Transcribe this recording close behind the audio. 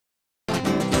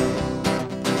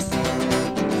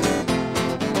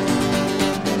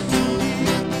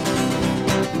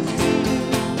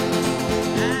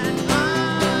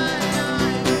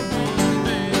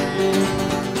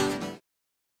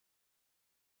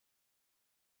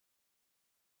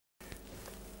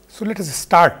So, let us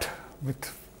start with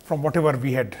from whatever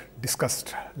we had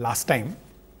discussed last time.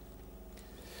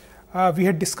 We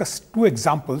had discussed two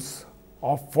examples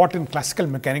of what in classical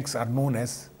mechanics are known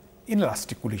as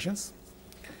inelastic collisions.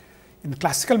 In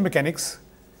classical mechanics,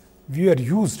 we are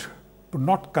used to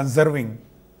not conserving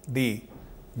the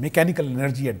mechanical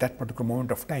energy at that particular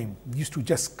moment of time. We used to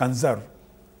just conserve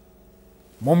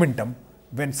momentum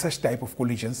when such type of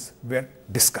collisions were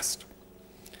discussed.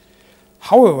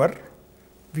 However,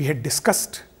 we had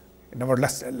discussed in our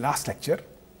last lecture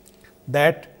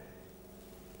that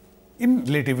in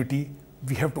relativity,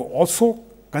 we have to also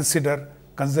consider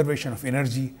conservation of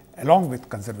energy along with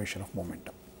conservation of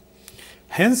momentum.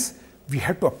 Hence, we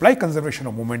had to apply conservation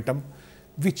of momentum,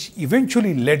 which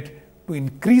eventually led to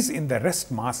increase in the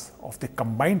rest mass of the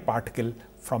combined particle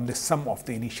from the sum of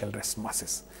the initial rest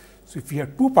masses. So, if we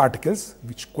have two particles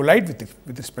which collide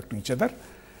with respect to each other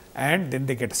and then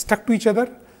they get stuck to each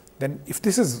other, then if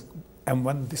this is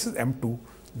m1, this is m2,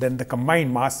 then the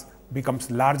combined mass becomes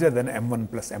larger than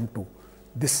m1 plus m2.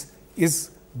 This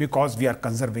is because we are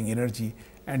conserving energy,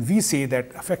 and we say that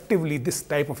effectively this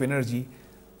type of energy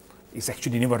is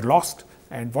actually never lost,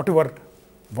 and whatever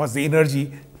was the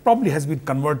energy probably has been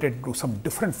converted to some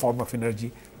different form of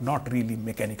energy, not really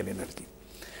mechanical energy.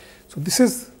 So,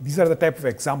 these are the type of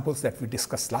examples that we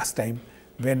discussed last time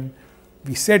when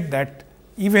we said that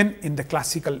even in the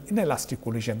classical inelastic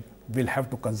collision, we will have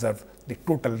to conserve the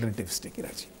total relativistic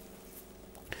energy.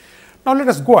 Now, let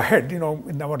us go ahead.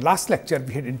 In our last lecture,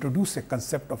 we had introduced a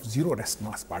concept of zero rest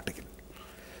mass particle.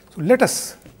 So, let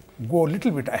us go a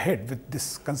little bit ahead with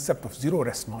this concept of zero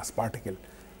rest mass particle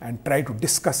and try to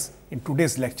discuss in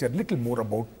today's lecture a little more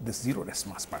about this zero rest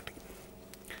mass particle.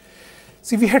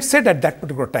 See, we had said at that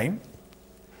particular time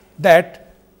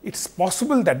that it is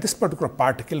possible that this particular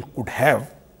particle could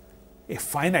have a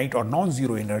finite or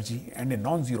non-zero energy and a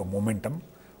non-zero momentum,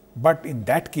 but in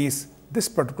that case this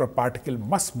particular particle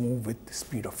must move with the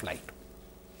speed of light.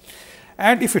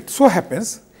 And if it so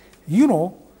happens, you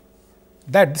know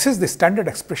that this is the standard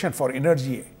expression for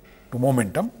energy to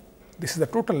momentum. This is the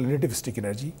total relativistic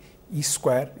energy, E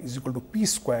square is equal to P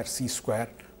square C square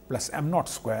plus m naught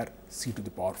square C to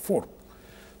the power 4.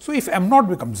 So, if m naught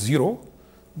becomes 0,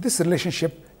 this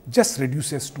relationship just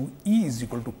reduces to E is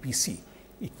equal to P C.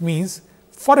 It means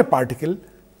for a particle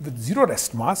with zero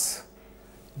rest mass,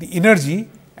 the energy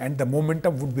and the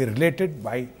momentum would be related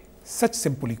by such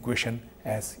simple equation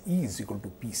as E is equal to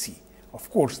P C. Of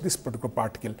course, this particular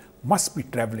particle must be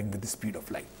traveling with the speed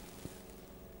of light.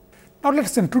 Now, let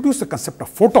us introduce the concept of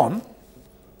photon.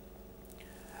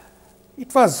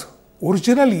 It was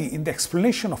originally in the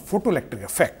explanation of photoelectric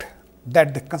effect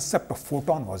that the concept of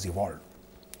photon was evolved.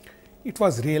 It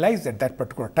was realized at that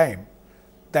particular time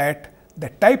that the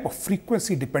type of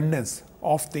frequency dependence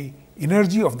of the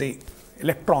energy of the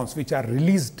electrons which are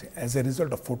released as a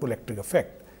result of photoelectric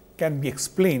effect can be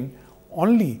explained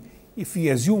only if we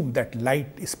assume that light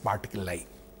is particle-like.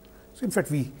 So, in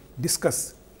fact, we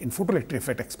discuss in photoelectric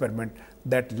effect experiment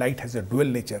that light has a dual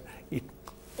nature. It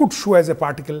could show as a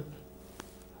particle,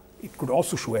 it could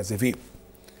also show as a wave.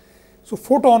 So,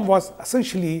 photon was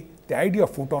essentially, the idea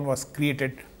of photon was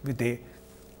created with a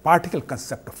particle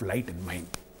concept of light in mind,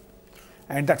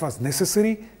 and that was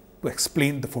necessary to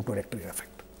explain the photoelectric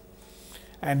effect.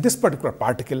 And this particular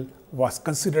particle was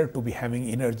considered to be having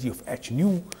energy of h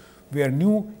nu, where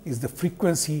nu is the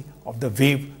frequency of the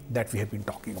wave that we have been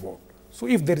talking about. So,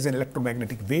 if there is an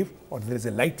electromagnetic wave or there is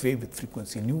a light wave with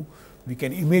frequency nu, we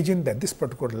can imagine that this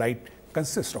particular light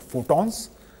consists of photons.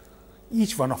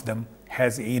 Each one of them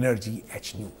has a energy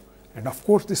h nu, and of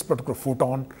course, this particular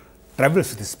photon travels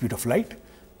with the speed of light.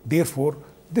 Therefore,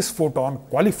 this photon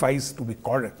qualifies to be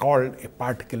called a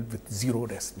particle with zero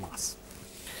rest mass.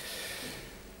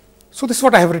 So, this is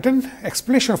what I have written.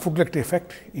 Explanation of photoelectric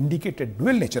effect indicated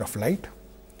dual nature of light,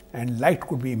 and light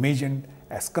could be imagined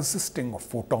as consisting of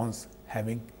photons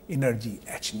having energy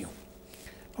h nu.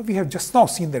 Now, we have just now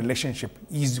seen the relationship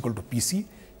E is equal to P C.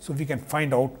 So, we can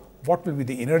find out what will be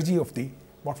the energy of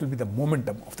what will be the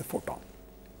momentum of the photon.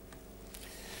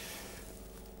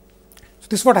 So,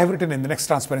 this is what I have written in the next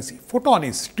transparency. Photon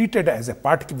is treated as a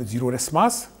particle with zero rest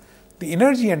mass. The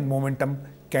energy and momentum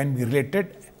can be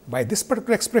related by this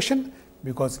particular expression,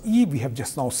 because E we have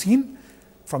just now seen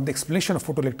from the explanation of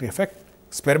photoelectric effect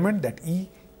experiment that E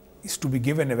is to be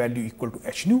given a value equal to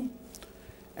h nu,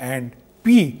 and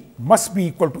P must be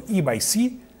equal to E by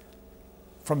C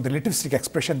from the relativistic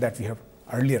expression that we have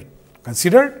earlier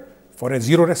considered for a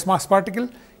zero rest mass particle.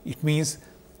 It means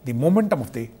the momentum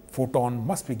of the photon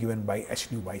must be given by h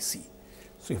nu by C.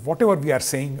 So, if whatever we are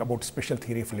saying about special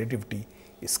theory of relativity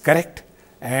is correct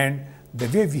and the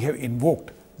way we have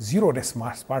invoked zero rest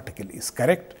mass particle is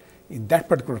correct. In that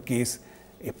particular case,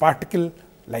 a particle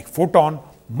like photon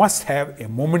must have a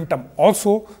momentum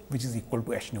also, which is equal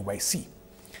to h nu by c.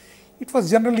 It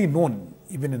was generally known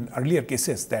even in earlier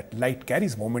cases that light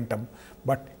carries momentum,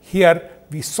 but here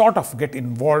we sort of get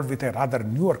involved with a rather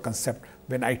newer concept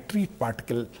when I treat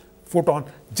particle photon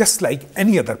just like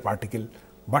any other particle,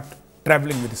 but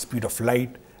traveling with the speed of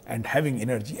light and having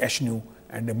energy h nu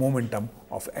and a momentum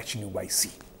of h nu by c.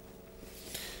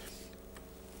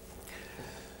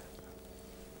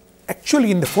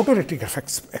 Actually, in the photoelectric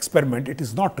effects experiment, it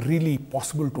is not really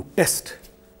possible to test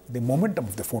the momentum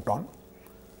of the photon,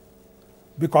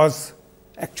 because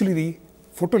actually the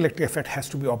photoelectric effect has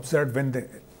to be observed when the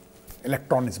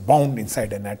electron is bound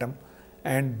inside an atom,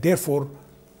 and therefore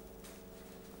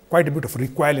quite a bit of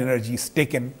recoil energy is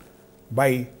taken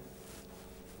by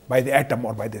the atom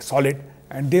or by the solid,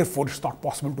 and therefore it is not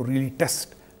possible to really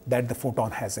test that the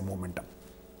photon has a momentum.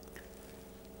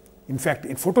 In fact,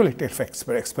 in photoelectric effects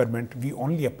experiment, we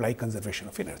only apply conservation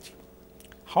of energy.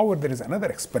 However, there is another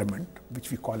experiment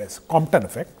which we call as Compton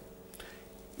effect,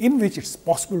 in which it is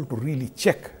possible to really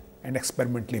check and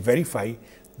experimentally verify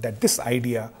that this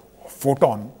idea of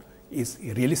photon is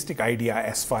a realistic idea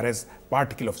as far as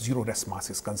particle of zero rest mass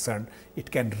is concerned. It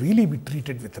can really be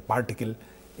treated with a particle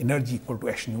energy equal to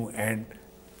h nu and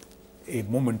a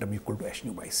momentum equal to h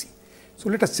nu by c. So,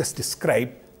 let us just describe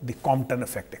the Compton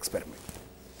effect experiment.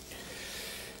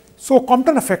 So,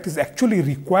 Compton effect is actually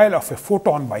recoil of a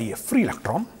photon by a free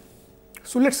electron.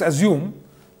 So, let us assume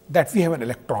that we have an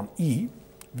electron E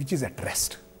which is at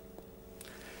rest,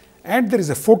 and there is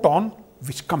a photon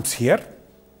which comes here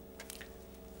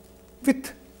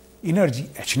with energy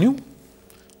h nu.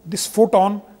 This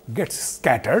photon gets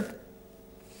scattered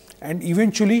and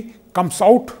eventually comes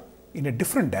out in a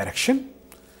different direction.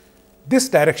 This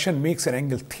direction makes an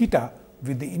angle theta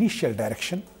with the initial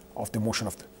direction of the motion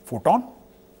of the photon,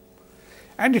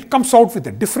 and it comes out with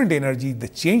a different energy, the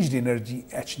changed energy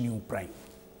h nu prime.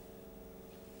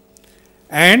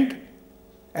 And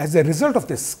as a result of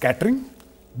this scattering,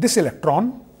 this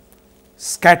electron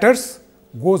scatters,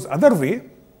 goes other way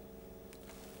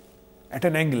at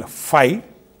an angle of phi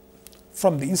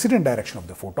from the incident direction of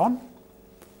the photon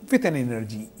with an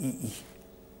energy E e.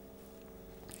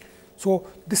 So,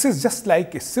 this is just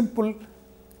like a simple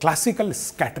classical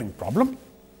scattering problem,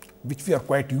 which we are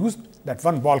quite used, that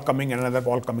one ball coming and another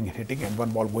ball coming and hitting, and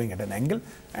one ball going at an angle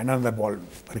and another ball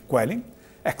recoiling,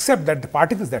 except that the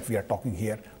particles that we are talking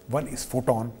here, one is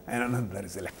photon and another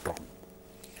is electron.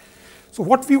 So,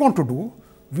 what we want to do,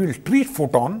 we will treat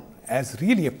photon as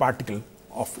really a particle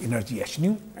of energy h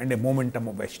nu and a momentum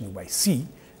of h nu by c,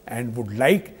 and would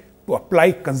like to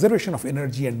apply conservation of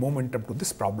energy and momentum to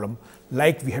this problem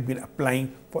like we have been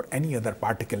applying for any other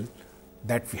particle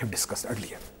that we have discussed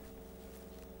earlier.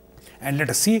 And let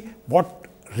us see what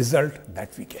result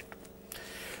that we get.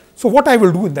 So, what I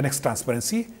will do in the next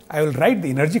transparency, I will write the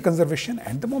energy conservation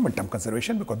and the momentum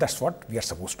conservation, because that is what we are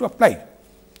supposed to apply.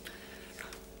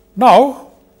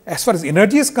 Now, as far as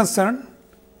energy is concerned,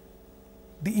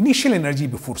 the initial energy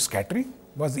before scattering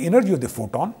was the energy of the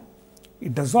photon.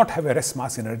 It does not have a rest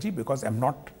mass energy because m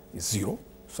naught is 0.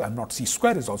 So, m naught c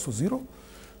square is also 0.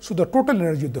 So, the total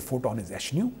energy of the photon is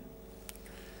h nu.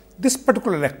 This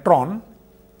particular electron,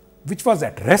 which was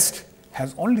at rest,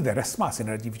 has only the rest mass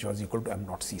energy, which was equal to m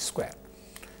naught c square.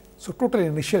 So, total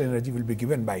initial energy will be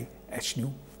given by h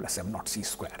nu plus m naught c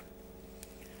square.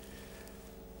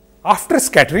 After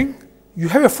scattering, you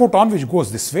have a photon which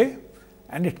goes this way,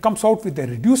 and it comes out with a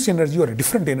reduced energy or a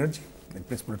different energy. In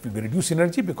principle, it will be reduced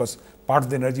energy because part of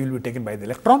the energy will be taken by the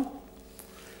electron.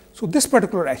 So, this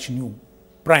particular h nu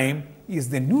prime is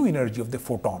the new energy of the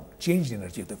photon, changed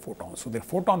energy of the photon. So, the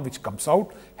photon which comes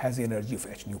out has the energy of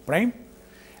h nu prime,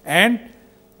 and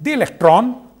the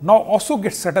electron now also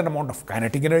gets certain amount of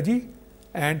kinetic energy,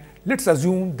 and let us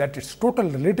assume that its total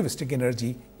relativistic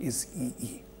energy is E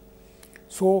e.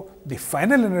 So, the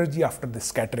final energy after the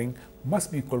scattering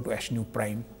must be equal to h nu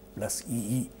prime plus E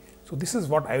e. So, this is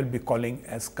what I will be calling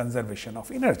as conservation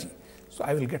of energy. So,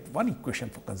 I will get one equation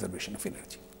for conservation of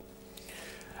energy.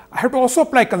 I have to also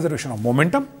apply conservation of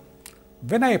momentum.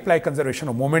 When I apply conservation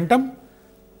of momentum,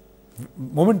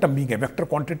 momentum being a vector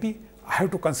quantity, I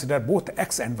have to consider both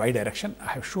x and y direction. I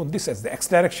have shown this as the x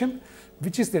direction,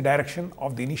 which is the direction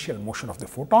of the initial motion of the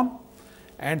photon,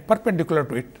 and perpendicular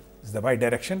to it is the y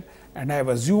direction, and I have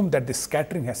assumed that the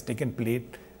scattering has taken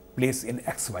place in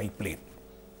xy plane.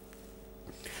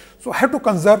 So, I have to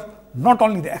conserve not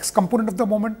only the x component of the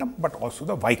momentum, but also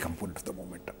the y component of the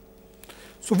momentum.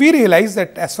 So, we realize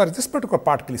that as far as this particular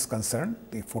particle is concerned,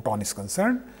 the photon is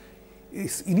concerned,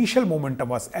 its initial momentum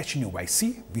was h nu by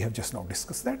c. We have just now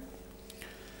discussed that.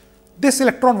 This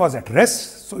electron was at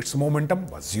rest, so its momentum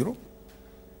was 0.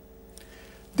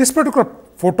 This particular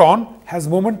photon has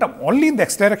momentum only in the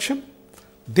x direction.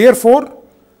 Therefore,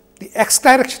 the x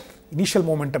direction initial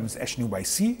momentum is h nu by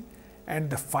c, and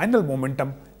the final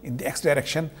momentum in the x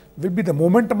direction will be the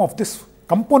momentum of this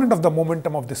component of the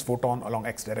momentum of this photon along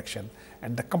x direction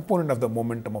and the component of the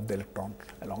momentum of the electron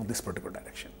along this particular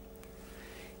direction.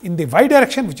 In the y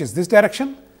direction, which is this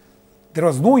direction, there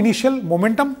was no initial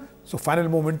momentum, so final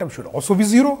momentum should also be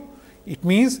 0. It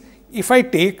means if I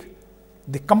take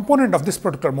the component of this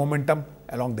particular momentum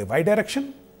along the y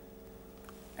direction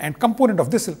and component of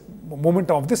this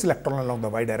momentum of this electron along the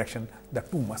y direction, the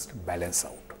two must balance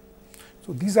out.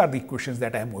 So, these are the equations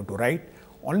that I am going to write.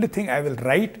 Only thing I will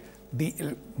write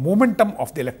the momentum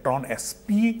of the electron as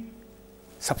P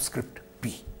subscript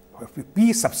P, or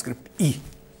P subscript E.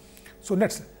 So,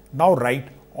 let us now write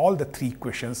all the three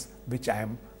equations which I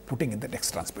am putting in the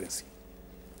next transparency.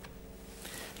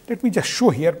 Let me just show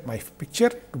here my picture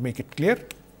to make it clear.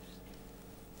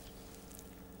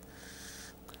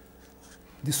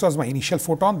 This was my initial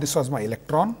photon, this was my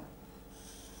electron.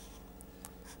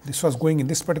 This was going in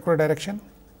this particular direction,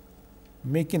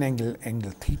 making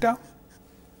angle theta,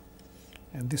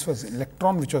 and this was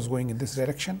electron which was going in this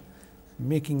direction,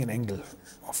 making an angle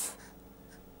of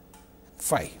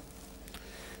phi.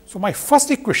 So, my first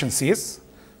equation says,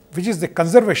 which is the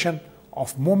conservation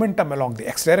of momentum along the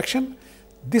x direction.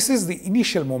 This is the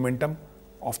initial momentum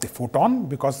of the photon,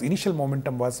 because initial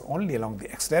momentum was only along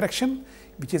the x direction,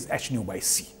 which is h nu by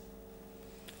c.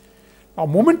 Now,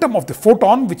 momentum of the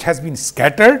photon which has been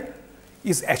scattered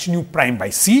is h nu prime by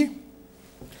c.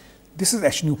 This is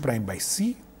h nu prime by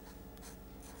c.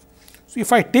 So,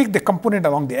 if I take the component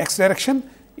along the x direction,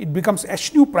 it becomes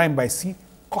h nu prime by c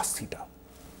cos theta.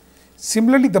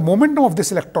 Similarly, the momentum of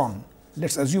this electron,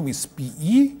 let us assume, is P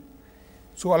e.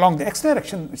 So, along the x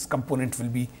direction, its component will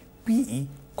be P e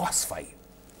cos phi.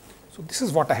 So, this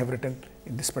is what I have written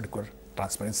in this particular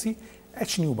transparency.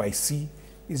 H nu by c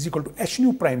is equal to h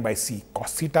nu prime by c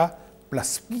cos theta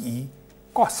plus P e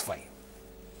cos phi.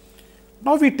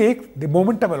 Now, we take the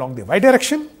momentum along the y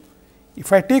direction.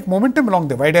 If I take momentum along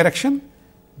the y direction,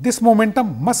 this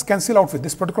momentum must cancel out with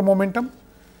this particular momentum.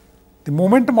 The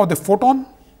momentum of the photon,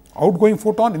 outgoing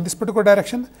photon in this particular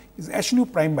direction, is h nu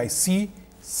prime by c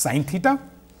sin theta.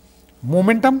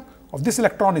 Momentum of this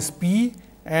electron is P e,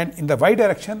 and in the y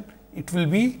direction it will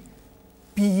be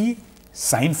P e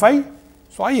sin phi.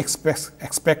 So, I expect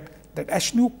that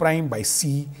h nu prime by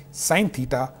c sin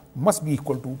theta must be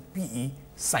equal to P e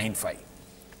sin phi.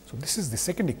 So, this is the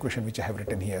second equation which I have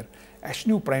written here. H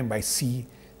nu prime by c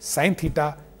sin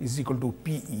theta is equal to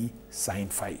P e sin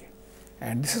phi,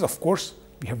 and this is, of course,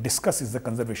 we have discussed, is the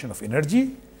conservation of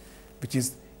energy, which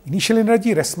is initial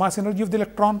energy, rest mass energy of the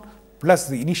electron plus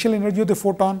the initial energy of the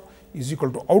photon is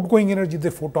equal to outgoing energy of the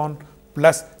photon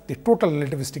plus the total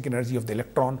relativistic energy of the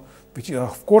electron, which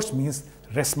of course means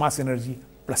rest mass energy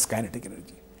plus kinetic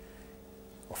energy.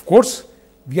 Of course,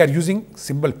 we are using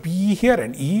symbol P e here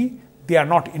and E. They are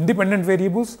not independent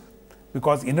variables,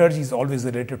 because energy is always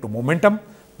related to momentum.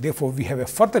 Therefore, we have a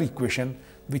further equation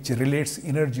which relates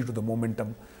energy to the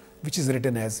momentum, which is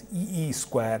written as E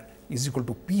square is equal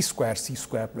to P square C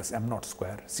square plus m naught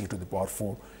square C to the power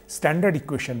 4, standard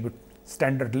equation with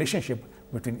standard relationship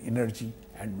between energy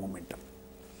and momentum.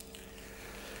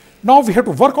 Now, we have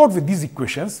to work out with these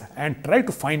equations and try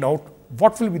to find out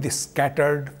what will be the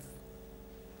scattered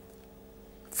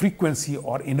frequency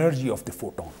or energy of the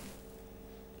photon,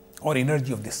 or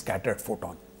energy of the scattered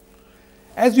photon.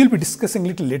 As we will be discussing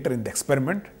little later in the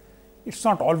experiment, it is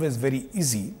not always very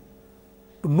easy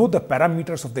to know the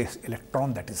parameters of the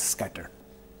electron that is scattered.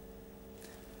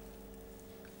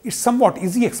 It is somewhat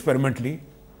easy experimentally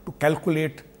to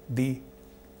calculate the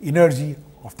energy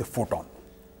of the photon,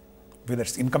 whether it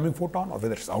is incoming photon or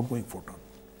whether it is outgoing photon.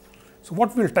 So,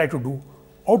 what we will try to do,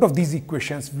 out of these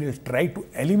equations, we will try to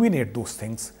eliminate those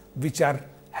things which are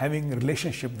having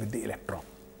relationship with the electron.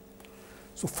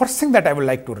 So, first thing that I would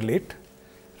like to relate,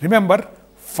 remember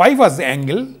phi was the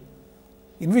angle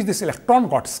in which this electron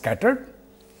got scattered.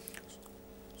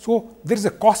 So, there is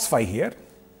a cos phi here,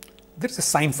 there is a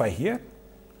sin phi here.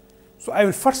 So, I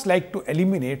will first like to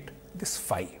eliminate this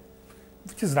phi,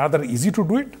 which is rather easy to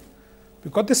do it,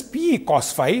 because this P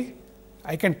cos phi,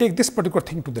 I can take this particular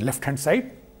thing to the left hand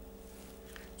side.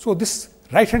 So, this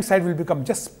right hand side will become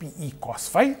just P cos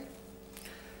phi.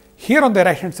 Here on the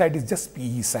right hand side is just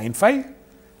P sin phi.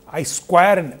 I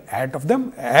square and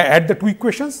add the two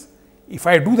equations. If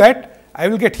I do that, I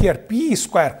will get here P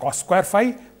square cos square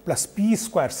phi plus P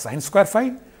square sin square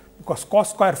phi. because cos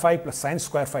square phi plus sin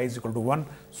square phi is equal to 1.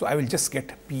 So, I will just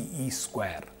get Pe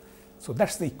square. So, that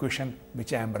is the equation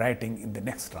which I am writing in the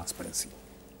next transparency.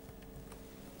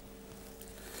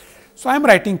 So, I am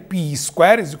writing Pe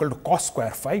square is equal to cos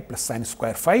square phi plus sin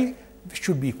square phi, which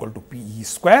should be equal to Pe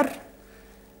square.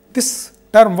 This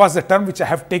term was the term which I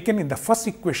have taken in the first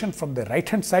equation from the right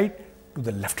hand side to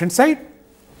the left hand side.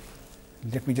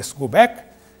 Let me just go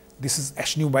back. This is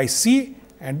h nu by c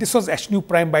and this was h nu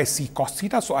prime by c cos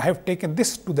theta. So, I have taken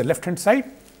this to the left hand side.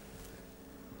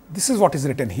 This is what is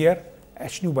written here,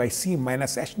 h nu by c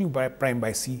minus h nu by prime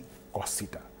by c cos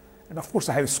theta. And of course,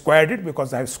 I have squared it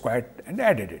because I have squared and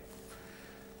added it.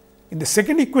 In the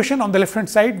second equation on the left hand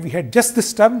side, we had just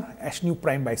this term h nu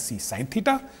prime by c sin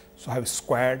theta. So, I have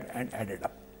squared and added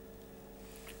up.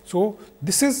 So,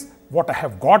 this is what I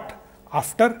have got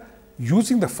after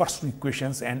using the first two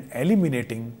equations and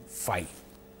eliminating phi.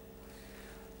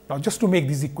 Now, just to make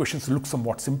these equations look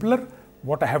somewhat simpler,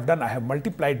 what I have done, I have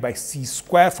multiplied by c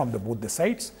square from both the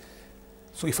sides.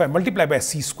 So, if I multiply by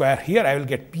c square here, I will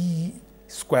get p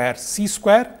square c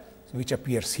square, which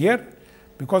appears here.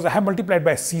 Because I have multiplied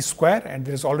by c square and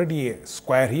there is already a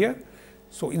square here.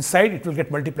 So, inside it will get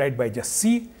multiplied by just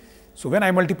c. So, when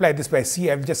I multiply this by c,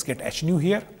 I will just get h nu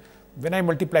here. When I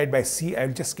multiply it by c, I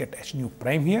will just get h nu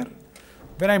prime here.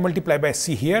 When I multiply by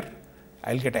c here,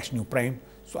 I will get h nu prime.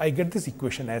 So, I get this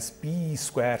equation as P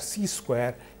square c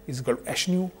square is equal to h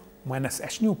nu minus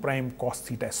h nu prime cos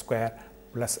theta square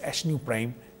plus h nu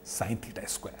prime sin theta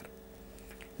square.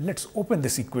 Let us open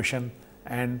this equation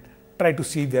and try to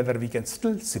see whether we can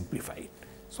still simplify it.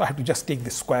 So, I have to just take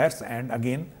the squares and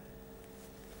again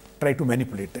try to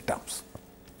manipulate the terms.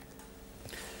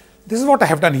 This is what I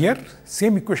have done here,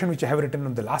 same equation which I have written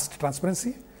on the last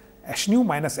transparency, h nu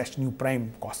minus h nu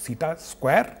prime cos theta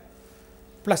square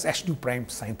plus h nu prime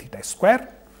sin theta square.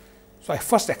 So, I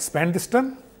first expand this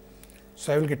term.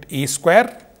 So, I will get a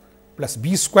square plus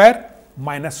b square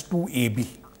minus 2ab.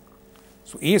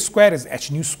 So, a square is h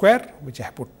nu square, which I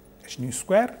have put h nu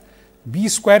square, b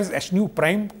square is h nu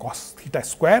prime cos theta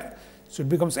square. So, it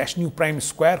becomes h nu prime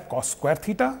square cos square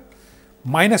theta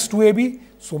minus 2ab.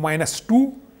 So, minus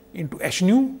 2 into h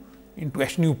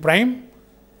nu prime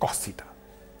cos theta.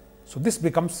 So, this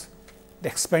becomes the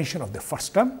expansion of the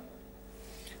first term.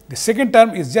 The second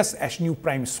term is just h nu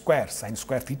prime square sin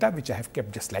square theta, which I have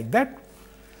kept just like that.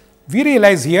 We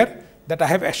realize here that I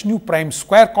have h nu prime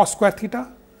square cos square theta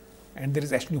and there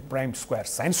is h nu prime square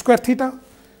sin square theta.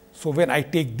 So, when I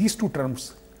take these two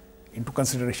terms into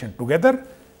consideration together,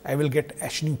 I will get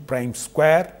h nu prime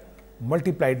square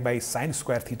multiplied by sin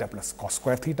square theta plus cos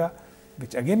square theta,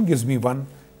 which again gives me 1.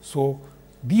 So,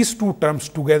 these two terms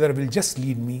together will just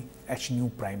lead me h nu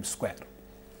prime square.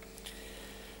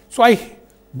 So, I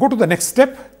go to the next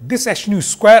step. This h nu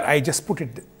square, I just put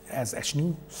it as h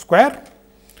nu square.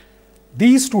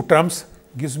 These two terms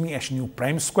gives me h nu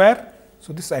prime square.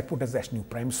 So, this I put as h nu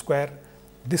prime square.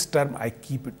 This term I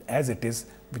keep it as it is,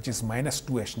 which is minus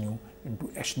 2 h nu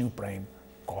into h nu prime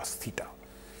cos theta.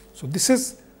 So, this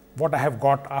is what I have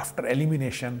got after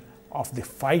elimination of the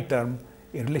phi term,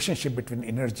 a relationship between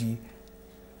energy,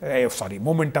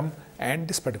 momentum and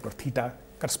this particular theta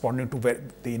corresponding to where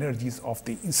the energies of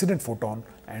the incident photon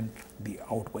and the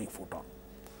outgoing photon.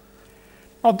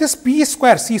 Now, this P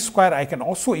square C square I can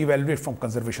also evaluate from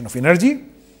conservation of energy.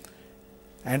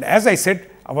 And as I said,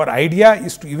 our idea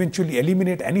is to eventually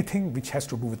eliminate anything which has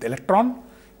to do with electron.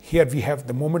 Here we have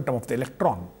the momentum of the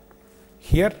electron.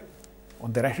 Here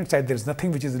on the right hand side there is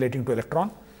nothing which is relating to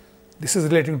electron. This is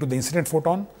relating to the incident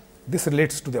photon. This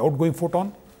relates to the outgoing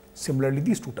photon. Similarly,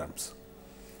 these two terms.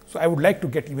 So, I would like to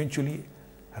get eventually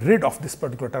rid of this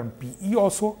particular term Pe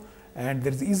also, and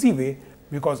there is an easy way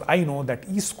because I know that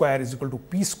E square is equal to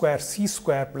P square C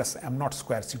square plus m naught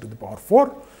square C to the power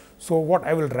 4. So, what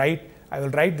I will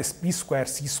write this P square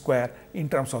C square in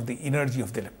terms of the energy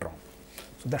of the electron.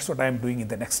 So, that is what I am doing in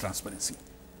the next transparency.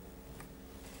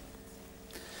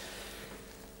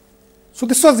 So,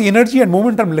 this was the energy and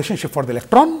momentum relationship for the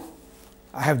electron.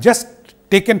 I have just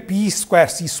taken P square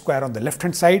C square on the left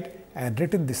hand side and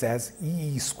written this as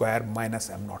E square minus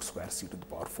m naught square C to the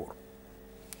power 4.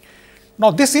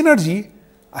 Now, this energy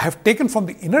I have taken from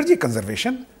the energy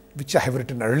conservation, which I have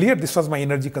written earlier. This was my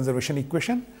energy conservation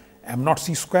equation, m naught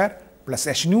C square plus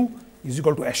h nu is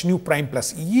equal to h nu prime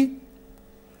plus E.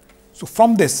 So,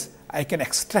 from this I can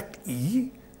extract E.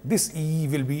 This E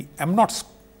will be m naught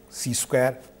C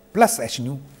square plus h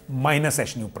nu minus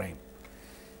h nu prime.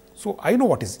 So, I know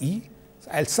what is E.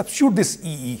 So, I will substitute this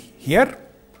E here.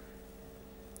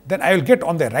 Then I will get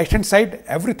on the right hand side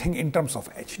everything in terms of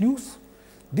h nu's.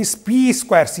 This P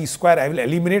square C square I will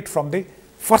eliminate from the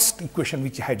first equation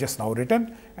which I have just now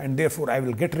written, and therefore, I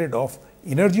will get rid of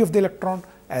energy of the electron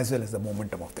as well as the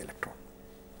momentum of the electron.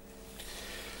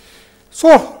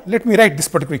 So, let me write this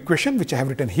particular equation which I have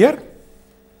written here.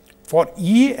 For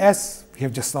E, as we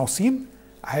have just now seen,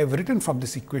 I have written from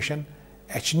this equation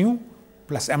h nu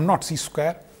plus m naught c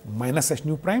square minus h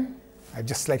nu prime. I have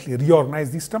just slightly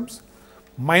reorganized these terms,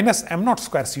 minus m naught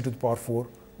square c to the power 4,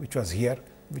 which was here,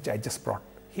 which I just brought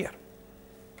here.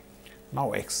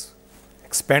 Now,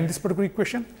 expand this particular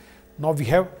equation. Now, we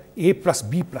have a plus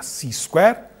b plus c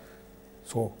square.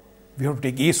 So, we have to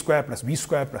take a square plus b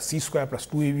square plus c square plus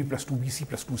 2ab plus 2bc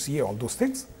plus 2ca, all those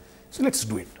things. So, let us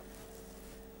do it.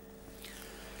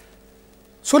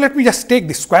 So, let me just take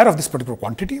the square of this particular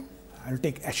quantity. I will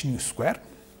take h nu square,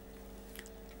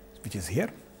 which is here.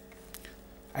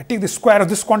 I take the square of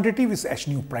this quantity, which is h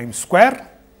nu prime square,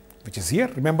 which is here.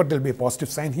 Remember, there will be a positive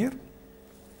sign here.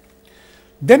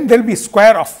 Then there will be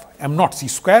square of m naught c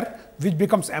square, which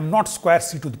becomes m naught square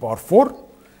c to the power 4.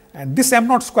 And this m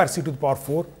naught square c to the power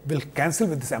 4 will cancel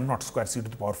with this m naught square c to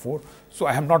the power 4. So,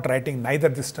 I am not writing neither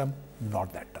this term nor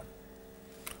that term.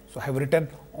 So, I have written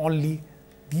only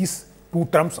these two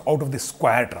terms out of the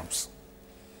square terms.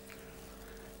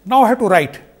 Now, I have to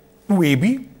write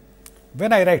 2ab.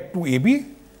 When I write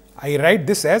 2ab, I write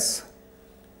this as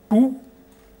 2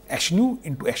 h nu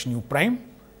into h nu prime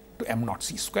to m naught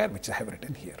c square, which I have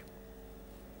written here.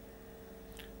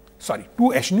 Sorry,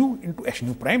 2 h nu into h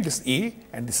nu prime, this is A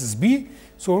and this is B.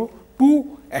 So,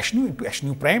 2 h nu into h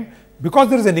nu prime, because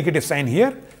there is a negative sign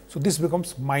here. So, this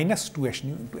becomes minus 2 h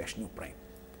nu into h nu prime.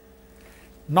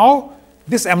 Now,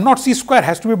 this m naught c square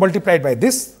has to be multiplied by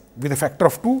this with a factor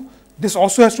of 2. This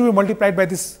also has to be multiplied by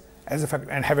this as a factor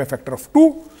and have a factor of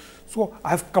 2. So, I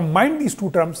have combined these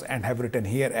two terms and have written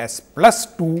here as plus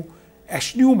 2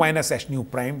 h nu minus h nu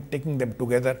prime, taking them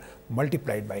together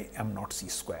multiplied by m naught c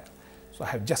square. So, I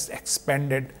have just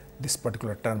expanded this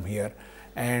particular term here,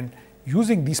 and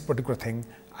using this particular thing,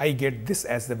 I get this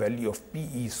as the value of P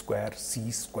e square c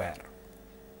square.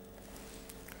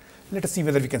 Let us see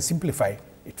whether we can simplify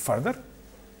it further.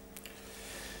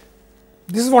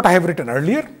 This is what I have written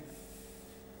earlier: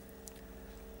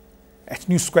 h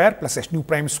nu square plus h nu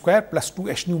prime square plus 2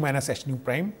 h nu minus h nu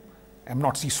prime m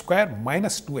naught c square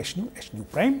minus 2 h nu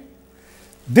prime.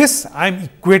 This I am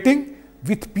equating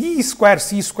with P square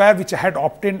c square, which I had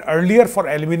obtained earlier for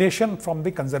elimination from the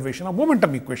conservation of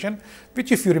momentum equation,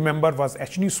 which, if you remember, was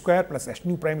h nu square plus h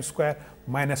nu prime square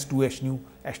minus 2 h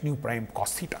nu prime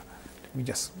cos theta. Let me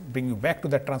just bring you back to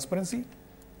that transparency.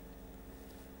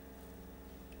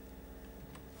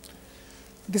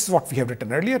 This is what we have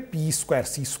written earlier: P square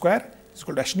c square is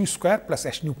equal to h nu square plus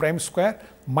h nu prime square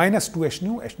minus 2 h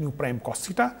nu prime cos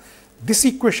theta. This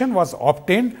equation was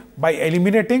obtained by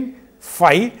eliminating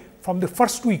phi from the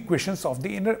first two equations of the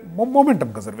inner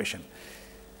momentum conservation.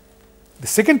 The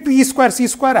second P square c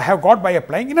square I have got by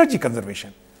applying energy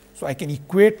conservation. So, I can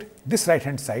equate this right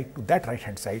hand side to that right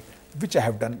hand side, which I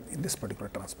have done in this particular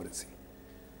transparency.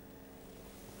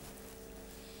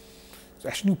 So,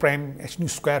 h nu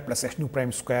square plus h nu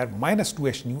prime square minus 2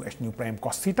 h nu prime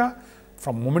cos theta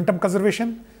from momentum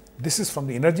conservation. This is from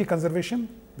the energy conservation,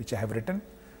 which I have written.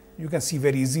 You can see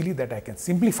very easily that I can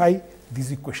simplify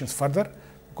these equations further,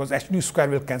 because h nu square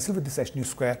will cancel with this h nu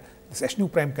square, this h nu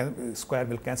prime square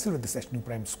will cancel with this h nu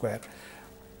prime square.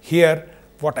 Here,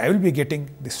 what I will be getting,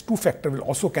 this 2 factor will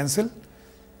also cancel,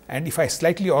 and if I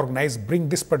slightly organize, bring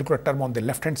this particular term on the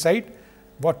left hand side,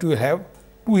 what you will have,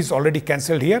 2 is already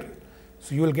cancelled here.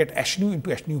 So, you will get h nu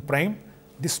into h nu prime,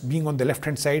 this being on the left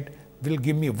hand side will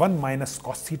give me 1 minus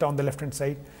cos theta on the left hand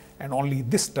side, and only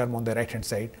this term on the right hand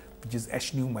side, which is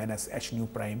h nu minus h nu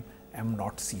prime m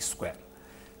naught c square.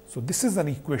 So, this is an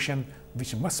equation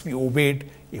which must be obeyed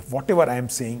if whatever I am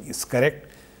saying is correct,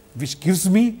 which gives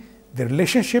me the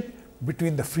relationship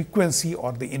between the frequency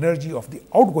or the energy of the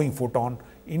outgoing photon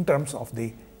in terms of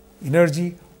the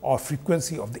energy or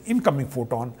frequency of the incoming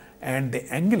photon and the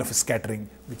angle of scattering,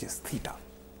 which is theta.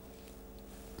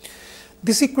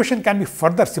 This equation can be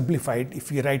further simplified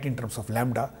if we write in terms of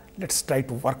lambda. Let us try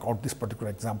to work out this particular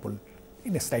example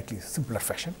in a slightly simpler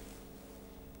fashion.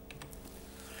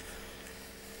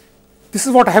 This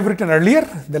is what I have written earlier,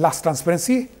 the last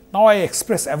transparency. Now, I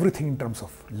express everything in terms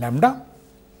of lambda.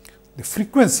 The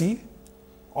frequency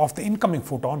of the incoming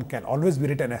photon can always be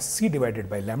written as c divided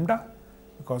by lambda,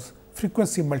 because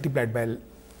frequency multiplied by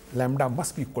lambda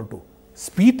must be equal to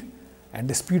speed, and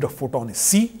the speed of photon is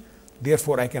c.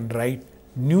 Therefore, I can write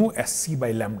nu as c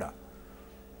by lambda,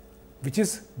 which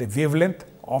is the wavelength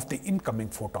of the incoming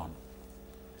photon.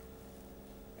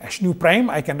 H nu prime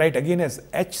I can write again as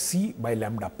h c by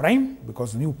lambda prime,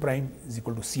 because nu prime is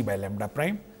equal to c by lambda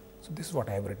prime. So, this is what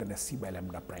I have written as c by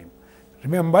lambda prime.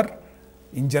 Remember,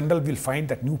 in general we will find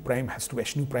that nu prime has to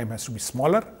h nu prime has to be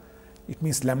smaller. It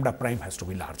means lambda prime has to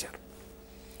be larger,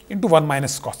 into 1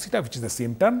 minus cos theta, which is the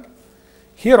same term.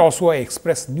 Here also I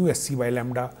express nu as c by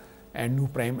lambda and nu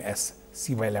prime as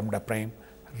c by lambda prime,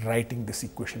 writing this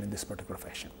equation in this particular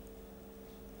fashion.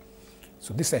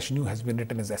 So, this h nu has been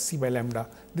written as sc by lambda,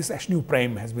 this h nu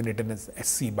prime has been written as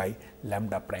sc by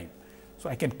lambda prime. So,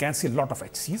 I can cancel a lot of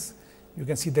hc's. You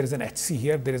can see there is an hc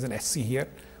here, there is an hc here,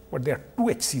 but there are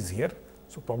two hc's here.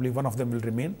 So, probably one of them will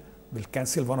remain, we will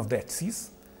cancel one of the hc's.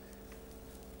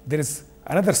 There is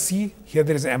another c, here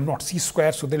there is m naught c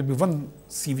square. So, there will be one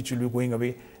c which will be going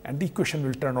away, and the equation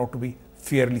will turn out to be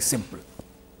fairly simple.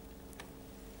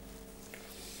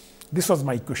 This was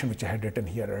my equation which I had written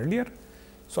here earlier.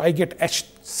 So, I get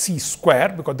hc square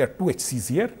because there are two hc's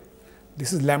here.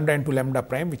 This is lambda into lambda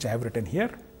prime which I have written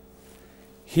here.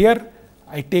 Here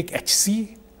I take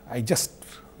hc, I just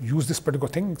use this particular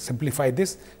thing, simplify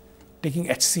this, taking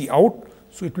hc out.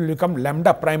 So, it will become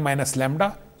lambda prime minus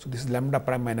lambda. So, this is lambda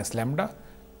prime minus lambda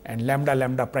and lambda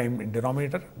lambda prime in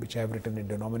denominator, which I have written in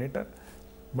denominator,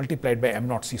 multiplied by m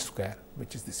naught c square,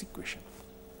 which is this equation.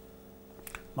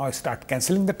 Now, I start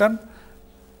cancelling the term.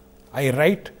 I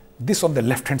write this on the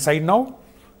left hand side now,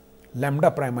 lambda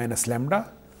prime minus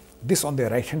lambda, this on the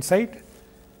right hand side.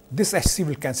 This hc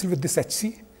will cancel with this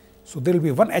hc. So, there will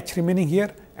be one h remaining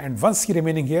here and one c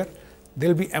remaining here. There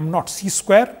will be m naught c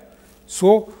square.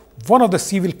 So, one of the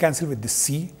c will cancel with this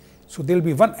c. So, there will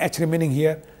be one h remaining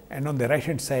here, and on the right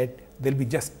hand side there will be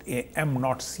just a m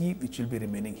naught c which will be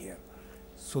remaining here.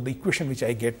 So, the equation which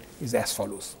I get is as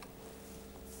follows.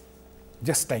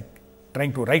 Just like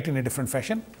trying to write in a different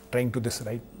fashion, trying to this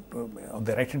right on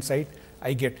the right hand side,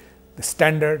 I get the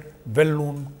standard well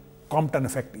known Compton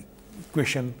effect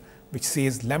equation which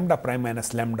says lambda prime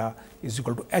minus lambda is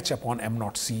equal to h upon m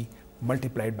naught c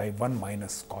multiplied by 1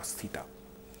 minus cos theta.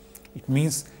 It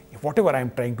means if whatever I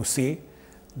am trying to say,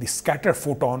 the scattered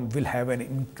photon will have an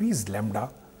increased lambda,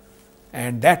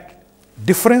 and that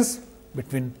difference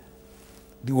between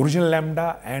the original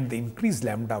lambda and the increased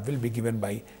lambda will be given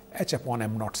by h upon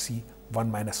m naught c 1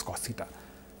 minus cos theta.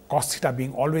 Cos theta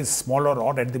being always smaller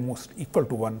or at the most equal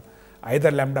to 1,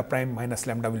 either lambda prime minus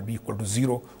lambda will be equal to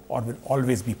 0 or will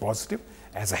always be positive,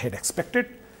 as I had expected,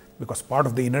 because part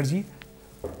of the energy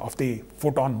of the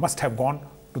photon must have gone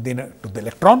to the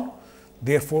electron.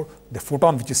 Therefore, the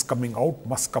photon which is coming out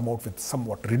must come out with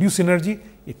somewhat reduced energy.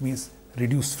 It means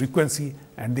reduced frequency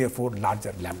and therefore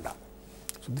larger lambda.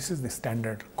 So, this is the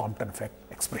standard Compton effect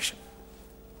expression.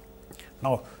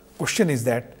 Now, question is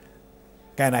that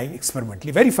can I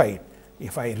experimentally verify it?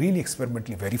 If I really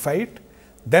experimentally verify it,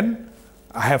 then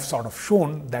I have sort of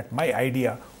shown that my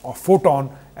idea of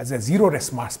photon as a zero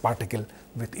rest mass particle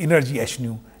with energy h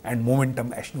nu and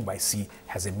momentum h nu by c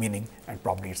has a meaning, and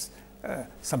probably it's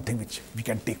something which we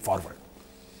can take forward.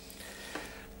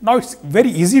 Now, it's very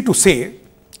easy to say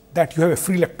that you have a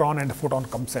free electron and a photon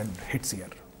comes and hits here,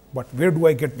 but where do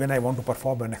I get when I want to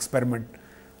perform an experiment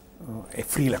a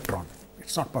free electron?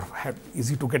 It's not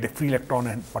easy to get a free electron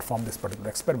and perform this particular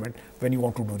experiment when you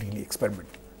want to do really experiment.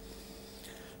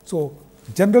 So,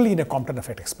 generally in a Compton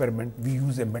effect experiment, we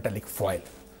use a metallic foil.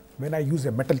 When I use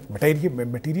a metallic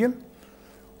material,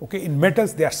 okay, in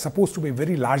metals they are supposed to be a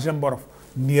very large number of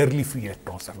nearly free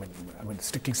electrons. I mean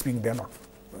strictly speaking, they are not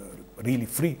really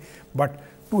free, but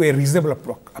to a reasonable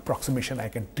approximation, I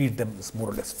can treat them as more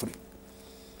or less free.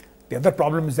 The other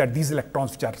problem is that these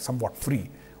electrons which are somewhat free,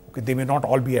 okay, they may not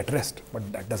all be at rest,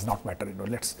 but that does not matter.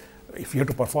 If we have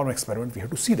to perform an experiment, we have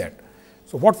to see that.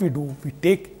 So, what we do, we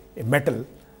take a metal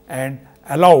and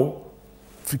allow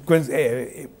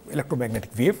frequency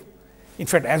electromagnetic wave. In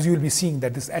fact, as you will be seeing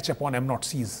that this h upon m naught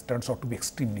c turns out to be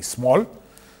extremely small.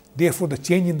 Therefore, the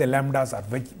change in the lambdas are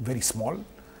very, very small.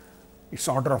 It's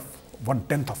order of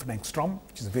 1/10 of an angstrom,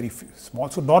 which is very small.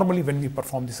 So, normally when we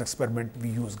perform this experiment, we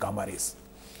use gamma rays.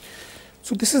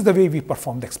 So, this is the way we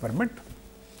perform the experiment.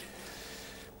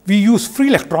 We use free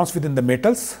electrons within the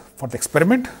metals for the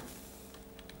experiment,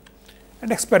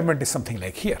 and experiment is something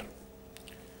like here.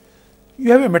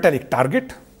 You have a metallic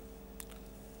target.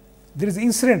 There is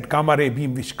incident gamma ray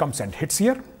beam which comes and hits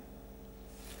here,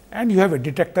 and you have a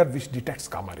detector which detects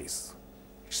gamma rays.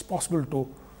 It's possible to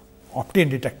obtain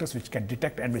detectors which can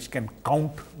detect and which can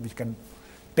count, which can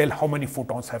tell how many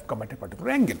photons have come at a particular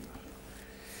angle.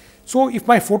 So, if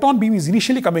my photon beam is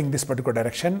initially coming in this particular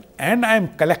direction and I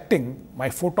am collecting my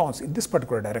photons in this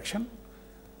particular direction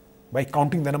by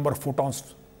counting the number of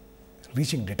photons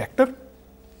reaching detector,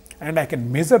 and I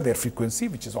can measure their frequency,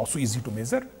 which is also easy to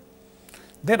measure,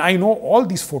 then I know all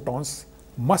these photons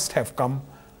must have come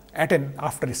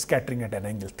after scattering at an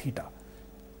angle theta.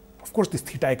 Of course, this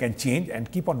theta I can change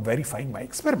and keep on verifying my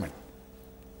experiment.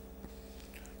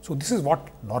 So, this is what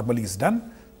normally is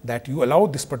done, that you allow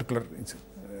this particular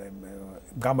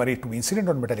gamma ray to be incident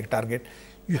on metallic target.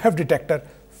 You have detector,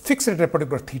 fix it at a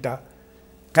particular theta,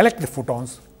 collect the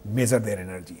photons, measure their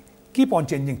energy. Keep on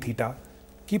changing theta,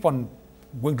 keep on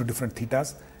going to different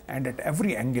thetas, and at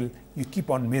every angle you keep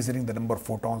on measuring the number of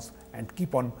photons and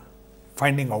keep on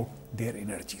finding out their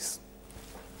energies.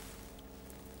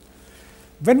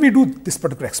 When we do this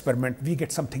particular experiment, we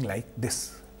get something like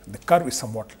this. The curve is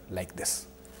somewhat like this.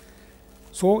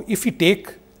 So, if we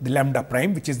take the lambda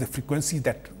prime, which is the frequency,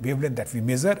 that wavelength that we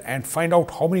measure, and find out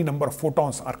how many number of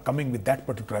photons are coming with that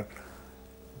particular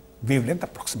wavelength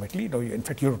approximately. In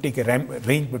fact, you have to take a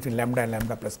range between lambda and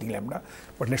lambda plus d lambda,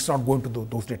 but let us not go into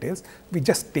those details. We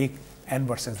just take n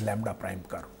versus lambda prime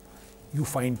curve. You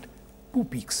find two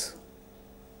peaks,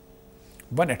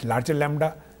 one at larger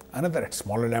lambda, another at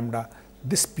smaller lambda.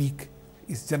 This peak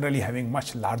is generally having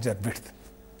much larger width.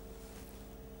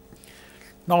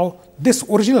 Now, this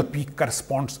original peak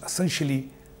corresponds essentially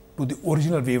to the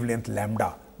original wavelength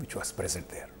lambda which was present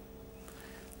there.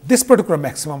 This particular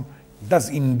maximum does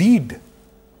indeed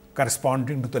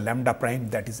corresponding to the lambda prime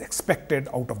that is expected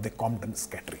out of the Compton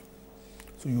scattering.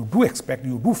 So, you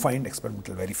do find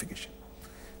experimental verification.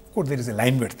 Of course, there is a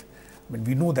line width. I mean,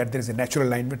 we know that there is a natural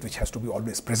line width which has to be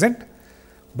always present,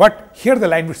 but here the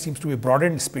line width seems to be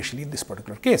broadened, especially in this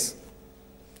particular case.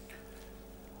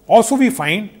 Also, we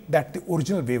find that the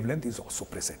original wavelength is also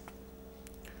present.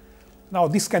 Now,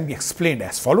 this can be explained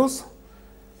as follows.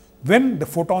 When the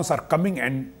photons are coming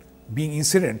and being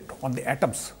incident on the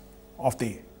atoms of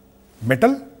the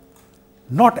metal,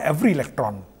 not every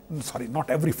photon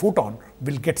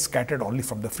will get scattered only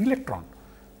from the free electron.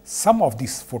 Some of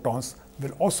these photons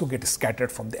will also get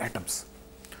scattered from the atoms.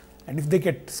 And if they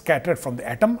get scattered from the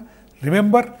atom,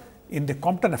 remember in the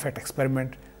Compton effect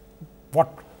experiment, what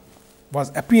was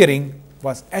appearing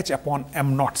was h upon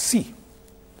m naught c.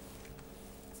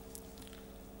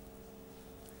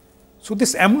 So,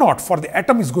 this m naught for the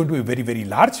atom is going to be very, very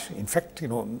large. In fact,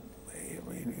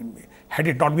 had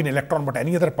it not been electron but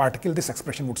any other particle, this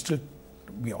expression would still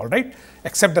be all right,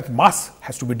 except that mass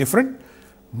has to be different.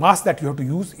 Mass that you have to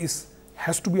use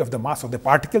has to be of the mass of the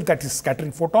particle that is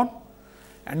scattering photon,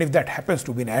 and if that happens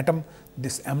to be an atom,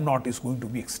 this m naught is going to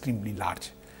be extremely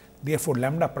large. Therefore,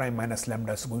 lambda prime minus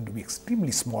lambda is going to be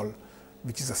extremely small,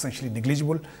 which is essentially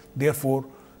negligible. Therefore,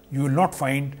 you will not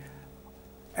find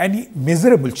any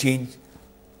measurable change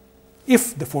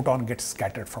if the photon gets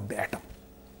scattered from the atom.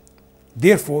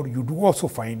 Therefore, you do also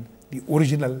find the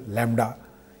original lambda,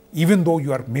 even though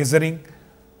you are measuring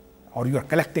or you are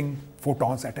collecting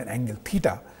photons at an angle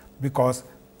theta, because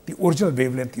the original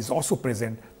wavelength is also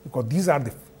present, because these are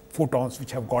the photons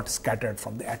which have got scattered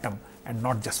from the atom and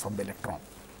not just from the electron.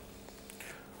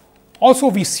 Also,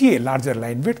 we see a larger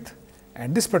line width,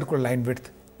 and this particular line width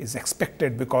is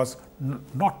expected because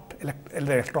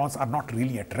electrons are not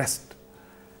really at rest.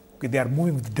 Okay, they are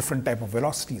moving with different type of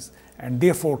velocities, and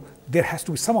therefore, there has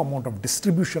to be some amount of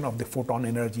distribution of the photon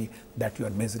energy that you are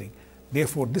measuring.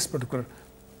 Therefore, this particular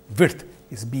width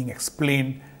is being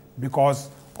explained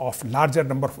because of larger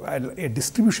number of a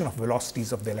distribution of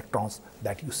velocities of the electrons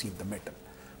that you see in the metal.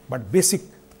 But basic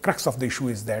crux of the issue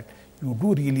is that you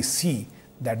do really see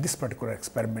that this particular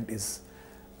experiment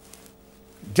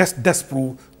does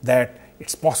prove that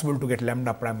it's possible to get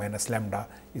lambda prime minus lambda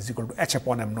is equal to h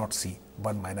upon m naught c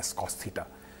 1 minus cos theta.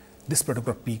 This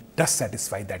particular peak does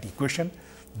satisfy that equation.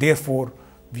 Therefore,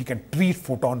 we can treat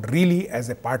photon really as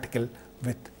a particle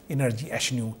with energy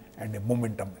h nu and a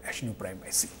momentum h nu prime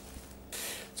by c.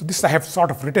 So, this I have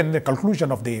sort of written in the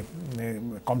conclusion of the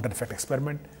Compton effect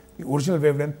experiment. The original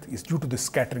wavelength is due to the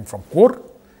scattering from core,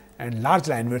 and large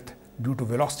line width due to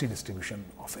velocity distribution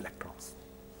of electrons.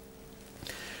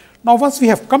 Now, once we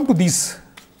have come to these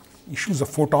issues of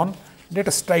photon, let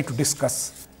us try to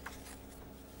discuss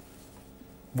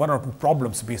one or two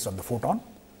problems based on the photon.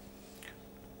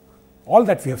 All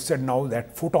that we have said now,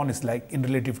 that photon is like, in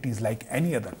relativity, is like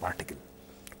any other particle.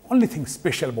 Only thing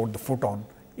special about the photon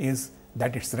is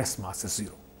that its rest mass is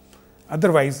 0.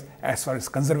 Otherwise, as far as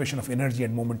conservation of energy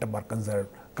and momentum are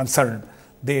concerned,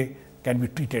 they can be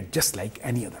treated just like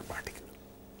any other particle.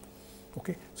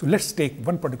 Okay. So, let us take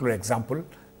one particular example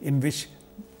in which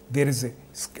there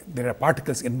are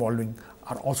particles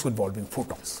also involving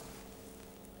photons.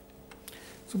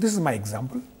 So, this is my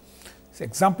example. This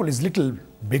example is little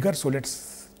bigger, so let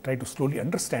us try to slowly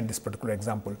understand this particular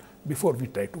example before we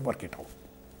try to work it out.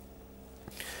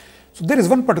 So, there is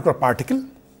one particular particle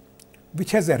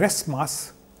which has a rest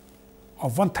mass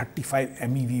of 135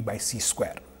 MeV by c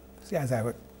square. See, as I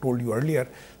have told you earlier,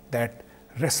 that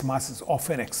rest mass is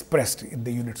often expressed in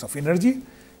the units of energy.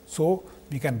 So,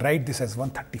 we can write this as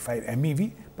 135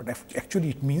 MeV, but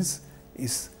actually it means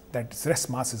is that its rest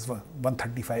mass is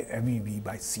 135 MeV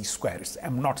by c square. It's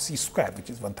m naught c square, which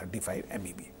is 135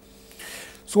 MeV.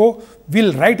 So, we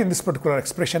will write in this particular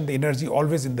expression the energy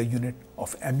always in the unit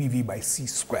of MeV by c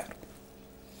square.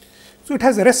 So, it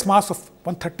has a rest mass of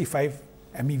 135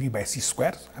 MeV by c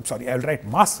square. I am sorry, I will write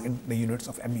mass in the units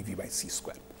of MeV by c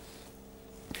square,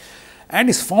 and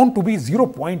is found to be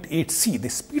 0.8 c. The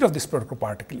speed of this particular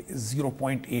particle is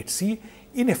 0.8 c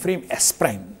in a frame S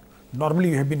prime.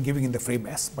 Normally, you have been giving in the frame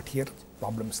S, but here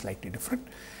problem is slightly different.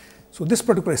 So, this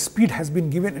particular speed has been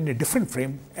given in a different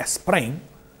frame S prime,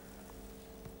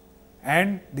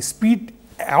 and the speed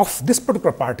of this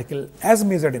particular particle as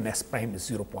measured in S prime is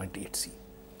 0.8 c,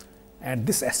 and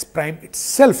this S prime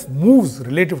itself moves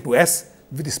relative to S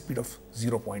with the speed of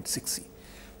 0.6 c.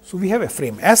 So, we have a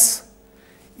frame S.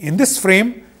 In this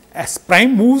frame, S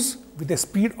prime moves with a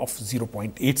speed of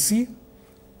 0.8 c.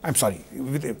 I am sorry,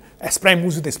 S prime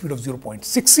moves with a speed of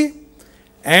 0.6 c,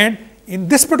 and in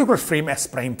this particular frame, S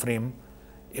prime frame,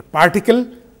 a particle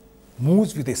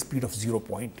moves with a speed of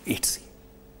 0.8 c.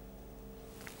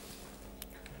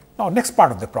 Now, next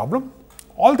part of the problem,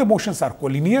 all the motions are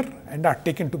collinear and are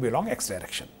taken to be along x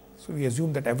direction. So, we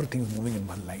assume that everything is moving in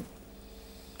one line.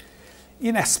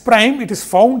 In S prime, it is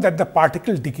found that the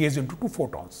particle decays into 2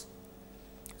 photons.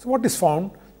 So, what is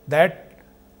found that,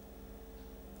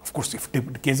 of course, if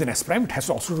it decays in S prime, it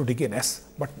has also to decay in S,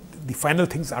 but the final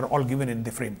things are all given in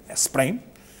the frame S prime.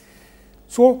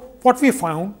 So, what we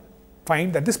find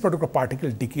that this particular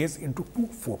particle decays into 2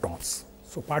 photons.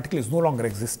 So, particle is no longer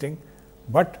existing,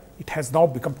 but it has now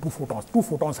become 2 photons. 2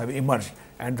 photons have emerged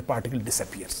and the particle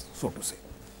disappears, so to say.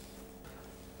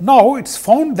 Now, it is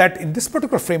found that in this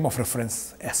particular frame of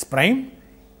reference S prime,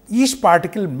 each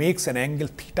particle makes an angle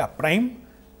theta prime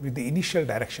with the initial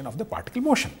direction of the particle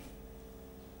motion.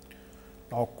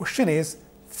 Now, question is,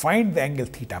 find the angle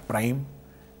theta prime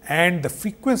and the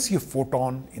frequency of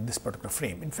photon in this particular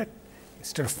frame. In fact,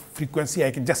 instead of frequency,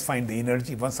 I can just find the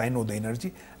energy. Once I know the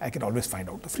energy, I can always find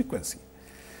out the frequency.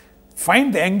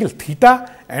 Find the angle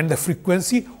theta and the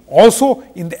frequency also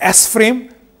in the S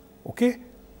frame, okay.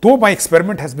 Though my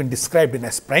experiment has been described in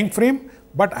S prime frame,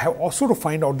 but I have also to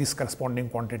find out these corresponding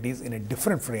quantities in a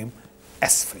different frame,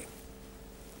 S frame.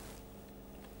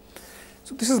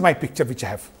 So, this is my picture which I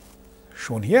have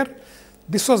shown here.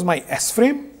 This was my S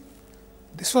frame,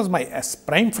 this was my S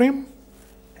prime frame.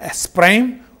 S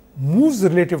prime moves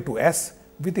relative to S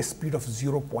with a speed of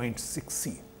 0.6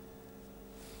 c.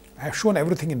 I have shown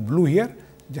everything in blue here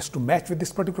just to match with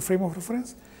this particular frame of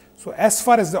reference. So, as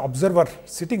far as the observer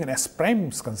sitting in S prime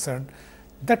is concerned,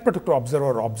 that particular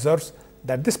observer observes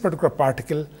that this particular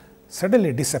particle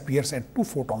suddenly disappears and 2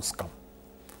 photons come,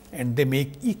 and they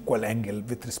make equal angle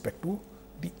with respect to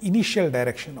the initial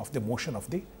direction of the motion of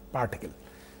the particle,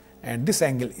 and this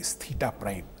angle is theta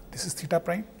prime. This is theta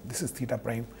prime, this is theta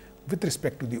prime with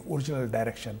respect to the original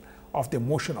direction of the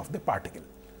motion of the particle.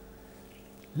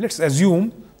 Let us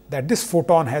assume that this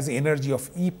photon has energy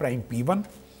of E prime P1.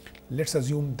 Let us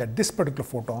assume that this particular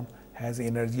photon has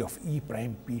energy of E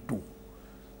prime P2.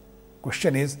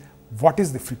 Question is, what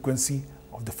is the frequency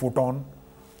of the photon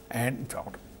and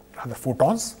other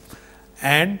photons,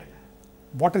 and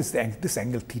what is this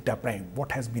angle theta prime?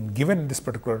 What has been given in this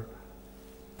particular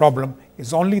problem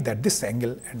is only that this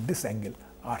angle and this angle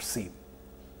are same.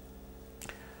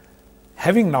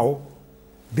 Having now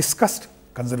discussed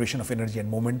conservation of energy and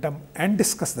momentum and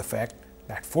discussed the fact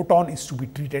that photon is to be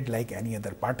treated like any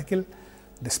other particle,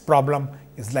 this problem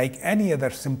is like any other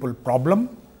simple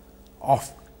problem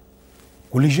of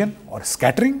collision or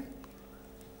scattering,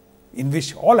 in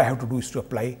which all I have to do is to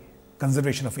apply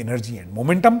conservation of energy and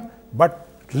momentum, but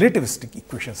relativistic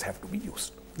equations have to be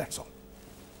used. That is all.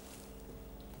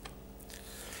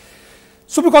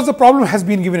 So, because the problem has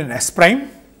been given in S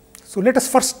prime, so let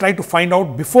us first try to find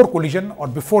out before collision or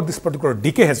before this particular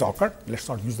decay has occurred. Let us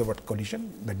not use the word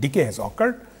collision, the decay has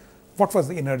occurred, what was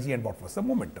the energy and what was the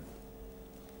momentum.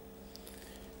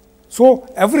 So,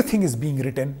 everything is being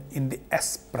written in the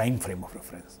S prime frame of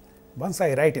reference. Once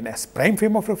I write in S prime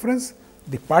frame of reference,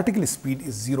 the particle speed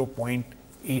is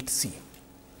 0.8 c.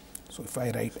 So, if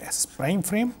I write S prime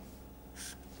frame,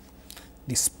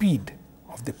 the speed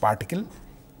of the particle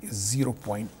is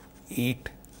 0.8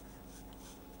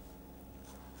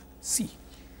 c. So,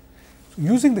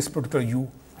 using this particular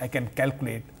u, I can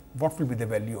calculate what will be the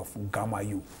value of gamma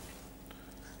u.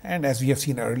 And as we have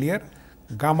seen earlier,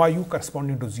 gamma u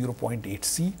corresponding to 0.8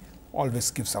 c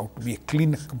always gives out to be a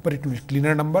comparatively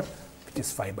cleaner number, which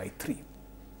is 5/3.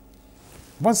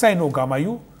 Once I know gamma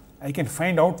u, I can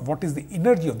find out what is the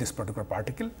energy of this particular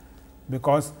particle,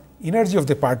 because energy of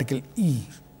the particle E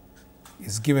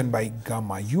is given by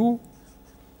gamma u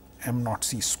m naught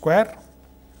c square,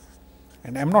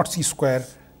 and m naught c square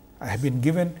I have been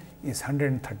given is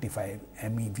 135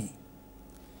 MeV.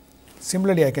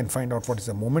 Similarly, I can find out what is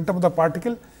the momentum of the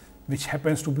particle, which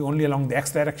happens to be only along the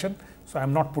x direction. So, I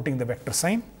am not putting the vector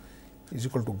sign, is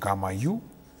equal to gamma u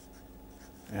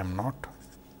m naught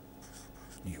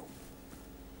u.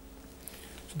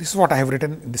 So, this is what I have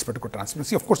written in this particular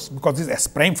transparency. Of course, because this is S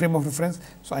prime frame of reference,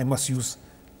 so I must use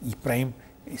E prime.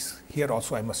 Is here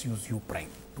also I must use u prime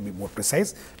to be more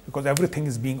precise, because everything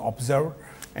is being observed,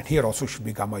 and here also should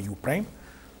be gamma u prime,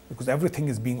 because everything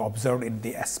is being observed in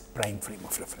the S prime frame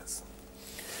of reference.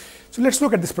 So, let us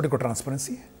look at this particular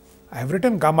transparency. I have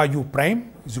written gamma u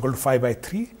prime is equal to 5 by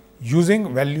 3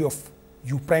 using value of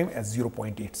u prime as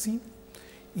 0.8 c.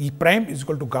 E prime is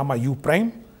equal to gamma u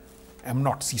prime m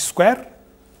naught c square,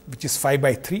 which is 5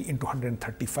 by 3 into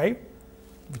 135,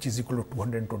 which is equal to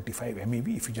 225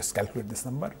 MeV if you just calculate this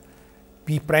number.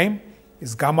 P prime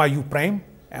is gamma u prime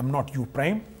m naught u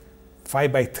prime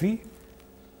 5 by 3.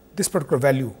 This particular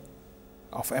value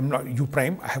of m naught u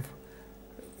prime, I have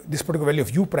this particular value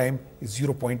of u prime is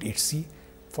 0.8 c.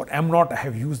 For m naught, I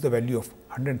have used the value of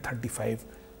 135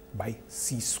 by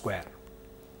c square,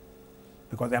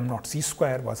 because m naught c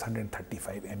square was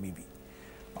 135 MeV.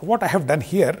 What I have done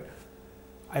here,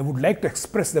 I would like to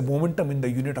express the momentum in the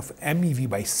unit of MeV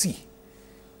by c.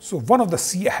 So, one of the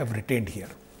c I have retained here,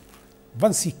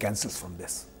 one c cancels from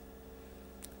this.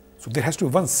 So, there has to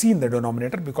be one c in the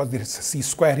denominator, because there is a c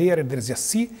square here and there is just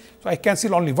c. So, I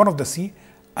cancel only one of the c,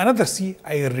 another c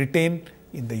I retain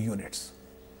in the units.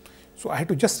 So, I had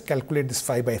to just calculate this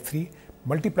 5 by 3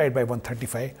 multiplied by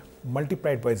 135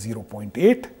 multiplied by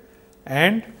 0.8,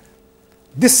 and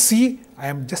this c I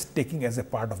am just taking as a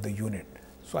part of the unit.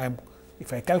 So,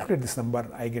 if I calculate this number,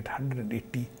 I get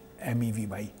 180 MeV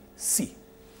by c.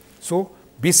 So,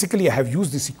 basically I have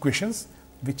used these equations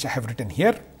which I have written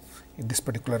here in this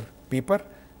particular paper.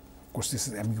 Of course, this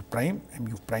is mu prime,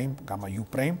 gamma u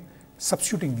prime,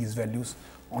 substituting these values,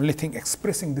 only thing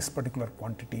expressing this particular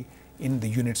quantity in the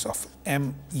units of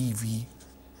MeV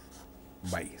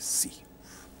by c.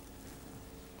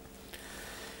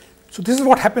 So, this is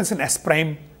what happens in S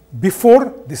prime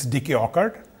before this decay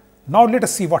occurred. Now, let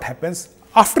us see what happens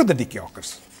after the decay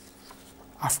occurs.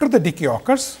 After the decay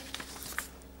occurs,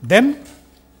 then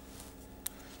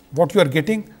what you are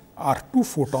getting are two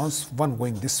photons, one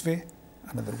going this way,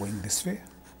 another going this way,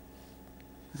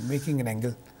 making an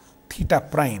angle theta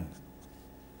prime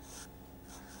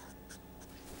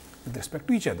with respect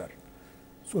to each other.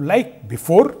 So, like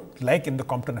before, like in the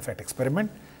Compton effect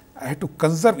experiment, I had to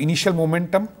conserve initial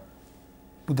momentum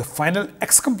to the final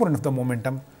x component of the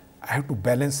momentum. I have to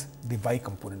balance the y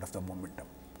component of the momentum.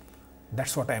 That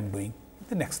is what I am doing in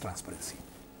the next transparency.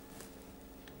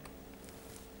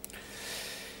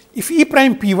 If E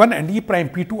prime P1 and E prime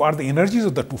P2 are the energies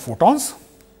of the two photons,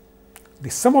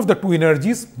 the sum of the two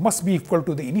energies must be equal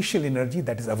to the initial energy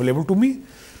that is available to me,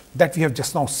 that we have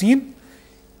just now seen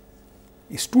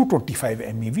is 225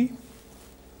 MeV.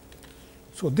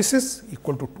 So, this is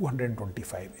equal to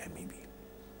 225 MeV.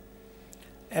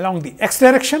 Along the x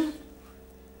direction,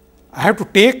 I have to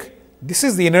take, this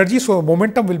is the energy. So,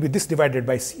 momentum will be this divided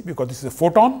by c, because this is a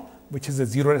photon which is a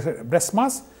 0 rest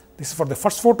mass. This is for the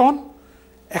first photon.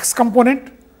 X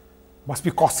component must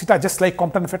be cos theta, just like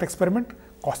Compton effect experiment,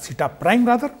 cos theta prime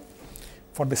rather.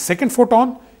 For the second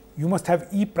photon, you must have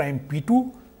E prime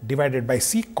P2 divided by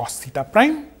c cos theta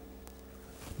prime.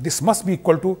 This must be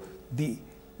equal to the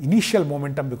initial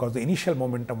momentum, because the initial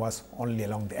momentum was only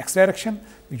along the x direction,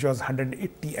 which was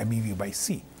 180 MeV by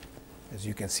c. As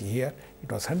you can see here,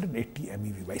 it was 180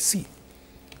 MeV by c.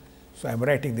 So, I am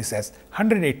writing this as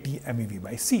 180 MeV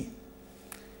by c.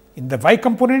 In the y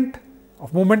component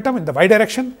of momentum, in the y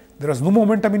direction, there was no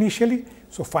momentum initially.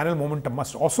 So, final momentum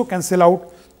must also cancel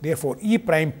out. Therefore, E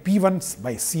prime P1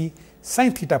 by c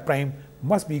sin theta prime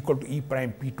must be equal to E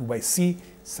prime P2 by c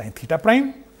sin theta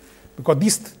prime, because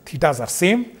these thetas are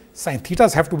same, sin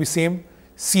thetas have to be same,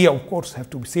 c of course have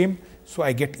to be same. So,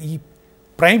 I get E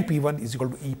prime P1 is equal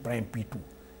to E prime P2.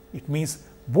 It means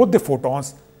both the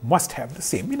photons must have the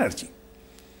same energy,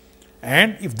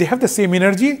 and if they have the same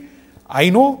energy, I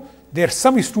know their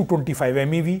sum is 225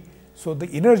 MeV. So, the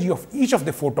energy of each of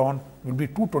the photon will be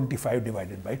 225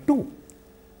 divided by 2.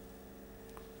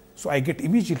 So, I get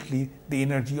immediately the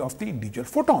energy of the individual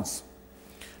photons.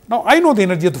 Now, I know the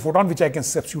energy of the photon, which I can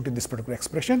substitute in this particular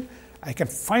expression. I can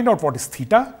find out what is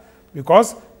theta,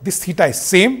 because this theta is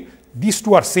same, these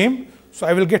two are same. So,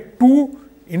 I will get 2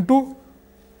 into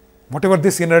whatever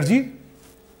this energy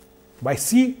by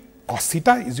C, cos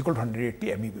theta is equal to 180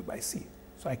 MeV by C.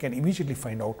 So, I can immediately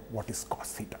find out what is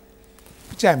cos theta,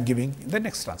 which I am giving in the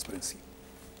next transparency.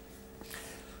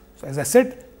 So, as I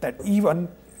said that E1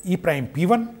 E prime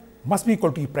P1 must be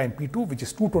equal to E prime P2, which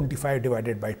is 225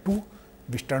 divided by 2,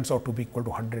 which turns out to be equal to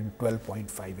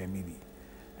 112.5 MeV.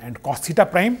 And cos theta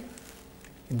prime,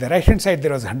 in the right hand side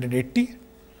there was 180.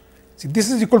 See,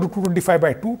 this is equal to 225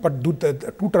 by 2, but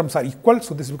the two terms are equal.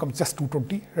 So, this becomes just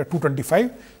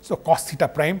 225. So, cos theta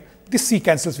prime, this C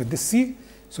cancels with this C.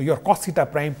 So, your cos theta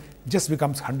prime just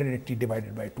becomes 180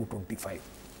 divided by 225,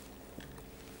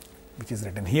 which is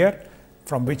written here,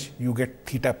 from which you get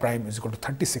theta prime is equal to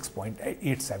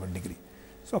 36.87 degree.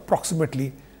 So,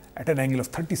 approximately at an angle of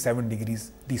 37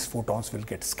 degrees, these photons will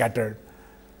get scattered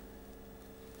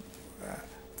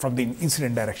from the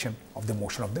incident direction of the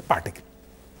motion of the particle.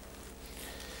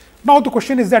 Now, the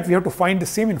question is that we have to find the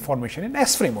same information in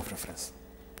S frame of reference.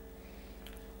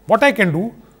 What I can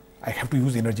do, I have to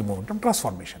use energy momentum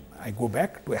transformation. I go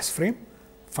back to S frame,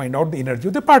 find out the energy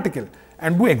of the particle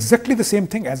and do exactly the same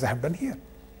thing as I have done here.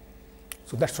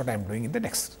 So, that is what I am doing in the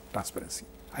next transparency.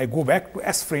 I go back to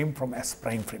S frame from S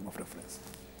prime frame of reference.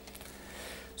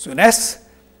 So, in S,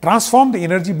 transform the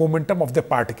energy momentum of the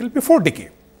particle before decay,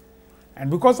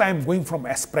 and because I am going from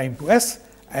S prime to S,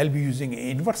 I will be using an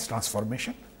inverse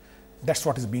transformation. That is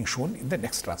what is being shown in the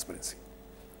next transparency.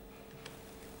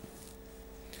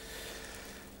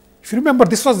 If you remember,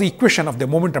 this was the equation of the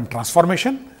momentum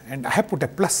transformation, and I have put a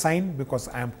plus sign because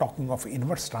I am talking of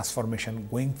inverse transformation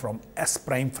going from S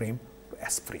prime frame to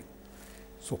S frame.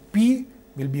 So, P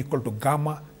will be equal to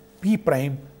gamma P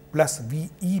prime plus V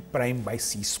E prime by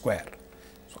C square.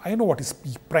 So, I know what is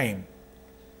P prime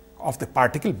of the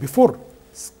particle before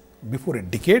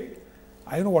it decayed.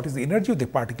 I know what is the energy of the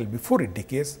particle before it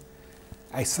decays.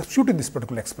 I substitute in this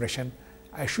particular expression,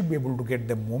 I should be able to get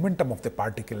the momentum of the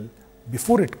particle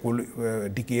before it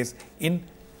decays in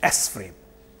S frame.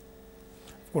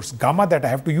 Of course, gamma that I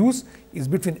have to use is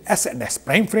between S and S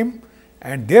prime frame,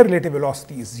 and their relative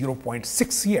velocity is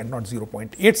 0.6 c and not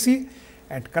 0.8 c,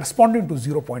 and corresponding to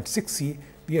 0.6 c,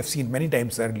 we have seen many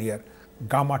times earlier,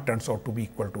 gamma turns out to be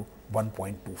equal to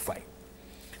 1.25.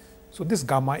 So, this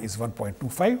gamma is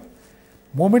 1.25.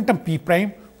 Momentum P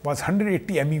prime was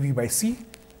 180 MeV by C.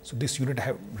 So, this unit I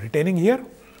have retaining here,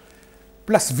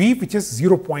 plus V, which is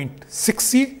 0.6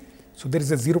 c. So, there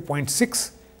is a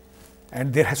 0.6,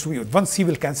 and there has to be one C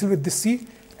will cancel with this C,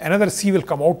 another C will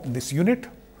come out in this unit.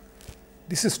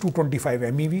 This is 225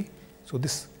 MeV. So,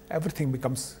 this everything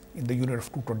becomes in the unit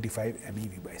of 225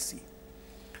 MeV by C.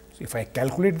 So, if I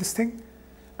calculate this thing,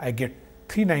 I get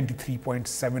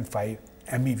 393.75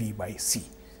 MeV by C.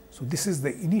 So, this is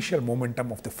the initial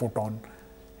momentum of the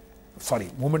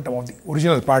momentum of the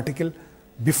original particle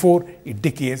before it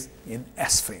decays in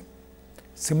S frame.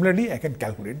 Similarly, I can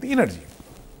calculate the energy.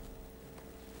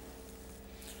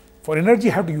 For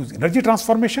energy, I have to use energy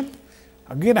transformation.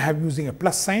 Again, I have using a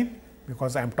plus sign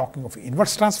because I am talking of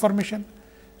inverse transformation.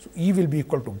 So, E will be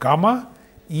equal to gamma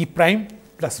E prime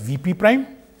plus Vp prime.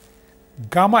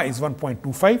 Gamma is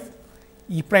 1.25,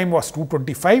 E prime was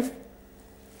 225,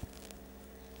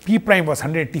 P prime was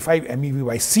 185 MeV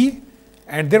by C,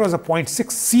 and there was a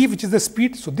 0.6 c, which is the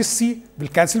speed. So, this c will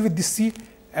cancel with this c,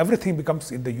 everything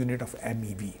becomes in the unit of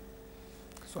MeV.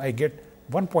 So, I get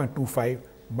 1.25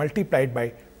 multiplied by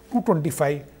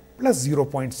 225 plus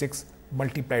 0.6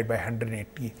 multiplied by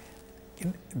 180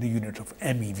 in the unit of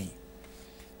MeV.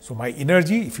 So, my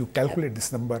energy, if you calculate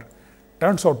this number,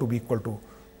 turns out to be equal to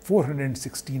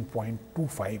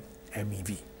 416.25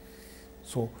 MeV.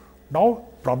 So, now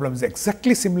problem is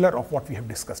exactly similar of what we have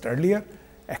discussed earlier,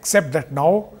 except that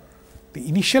now the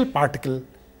initial particle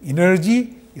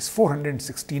energy is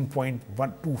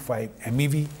 416.125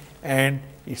 MeV and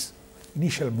its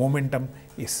initial momentum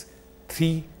is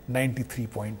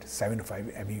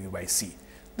 393.75 MeV by C.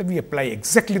 Then we apply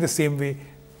exactly the same way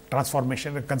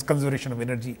transformation and conservation of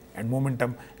energy and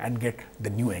momentum and get the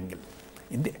new angle,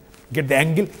 get the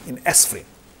angle in S frame.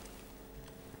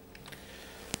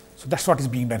 So, that is what is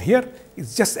being done here. It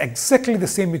is just exactly the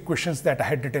same equations that I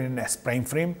had written in S prime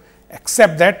frame,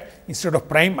 except that instead of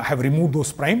prime I have removed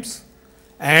those primes,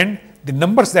 and the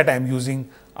numbers that I am using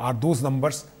are those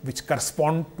numbers which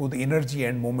correspond to the energy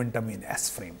and momentum in S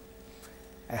frame.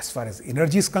 As far as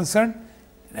energy is concerned,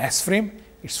 in S frame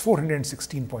it is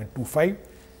 416.25.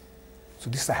 So,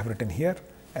 this I have written here.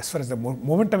 As far as the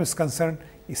momentum is concerned,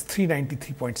 is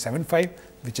 393.75,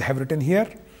 which I have written here.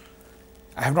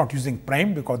 I am not using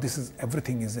prime because this is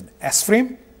everything is in S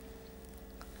frame,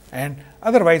 and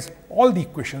otherwise all the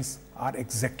equations are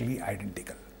exactly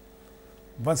identical.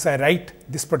 Once I write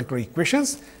this particular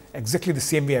equations exactly the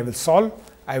same way I will solve.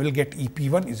 I will get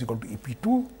EP1 is equal to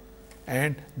EP2,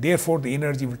 and therefore, the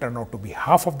energy will turn out to be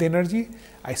half of the energy.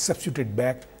 I substitute it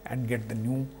back and get the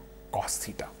new cos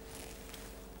theta.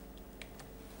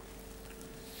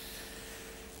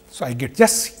 So, I get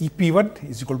just EP1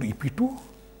 is equal to EP2,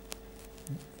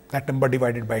 that number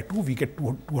divided by 2, we get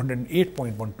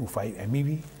 208.125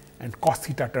 MeV, and cos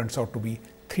theta turns out to be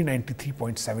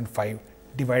 393.75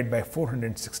 divided by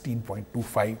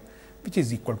 416.25, which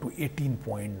is equal to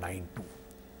 18.92.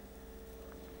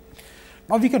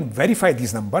 Now, we can verify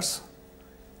these numbers.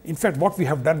 In fact, what we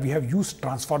have done, we have used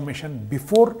transformation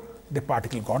before the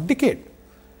particle got decayed.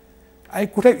 I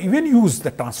could have even used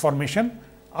the transformation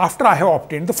after I have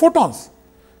obtained the photons,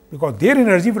 because their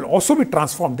energy will also be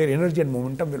transformed, their energy and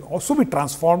momentum will also be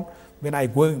transformed when I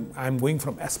am going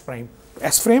from S prime to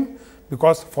S frame,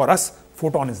 because for us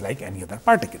photon is like any other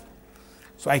particle.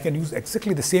 So, I can use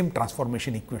exactly the same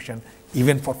transformation equation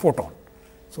even for photon.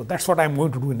 So, that is what I am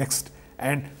going to do next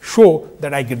and show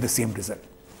that I get the same result.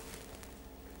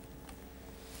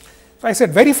 So, I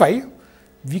said verify,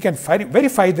 we can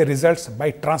verify the results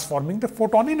by transforming the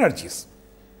photon energies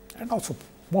and also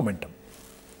momentum.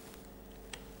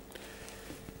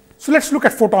 So, let us look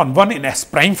at photon 1 in S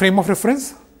prime frame of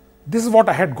reference. This is what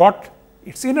I had got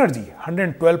its energy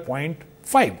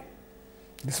 112.5.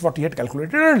 This is what we had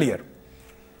calculated earlier.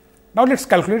 Now, let us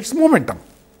calculate its momentum.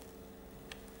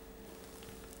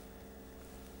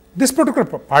 This particular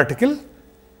particle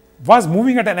was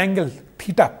moving at an angle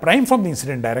theta prime from the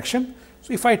incident direction.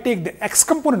 So, if I take the x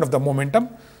component of the momentum,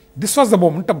 this was the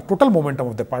momentum, total momentum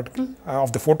of the particle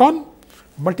of the photon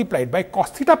multiplied by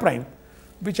cos theta prime,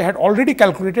 which I had already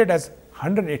calculated as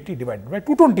 180 divided by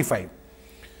 225.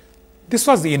 This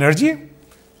was the energy.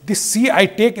 This C I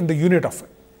take in the unit of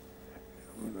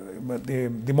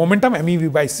the momentum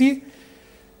MeV by C.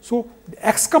 So, the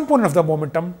x component of the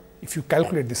momentum, if you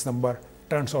calculate this number,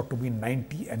 turns out to be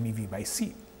 90 MeV by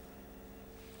C.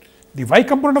 The y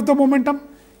component of the momentum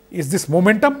is this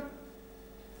momentum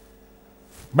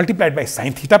multiplied by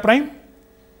sin theta prime.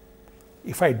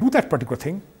 If I do that particular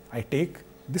thing, I take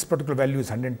this particular value is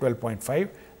 112.5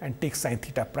 and take sin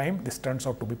theta prime, this turns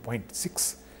out to be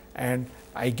 0.6, and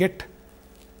I get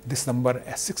this number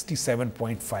as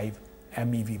 67.5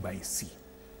 MeV by C.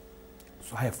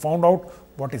 So, I have found out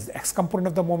what is the x component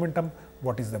of the momentum,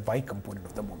 what is the y component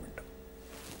of the momentum.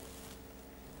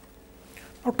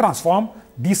 Now, transform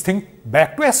these things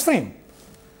back to S frame.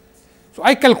 So,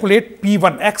 I calculate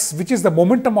P1x, which is the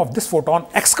momentum of this photon,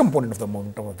 x component of the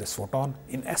momentum of this photon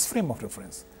in S frame of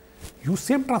reference. Use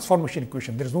same transformation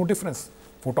equation, there is no difference.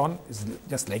 Photon is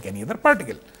just like any other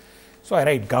particle. So, I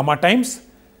write gamma times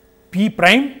P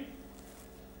prime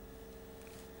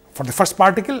for the first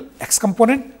particle, x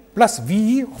component, plus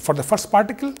VE for the first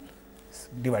particle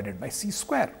divided by C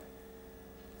square.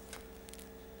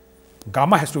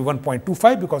 Gamma has to be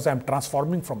 1.25 because I am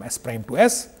transforming from S prime to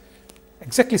S.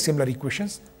 Exactly similar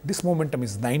equations. This momentum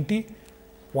is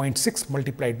 90.6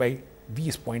 multiplied by V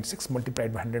is 0.6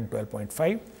 multiplied by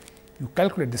 112.5. You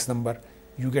calculate this number,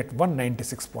 you get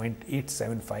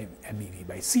 196.875 MeV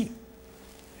by C.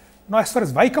 Now, as far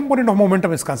as y component of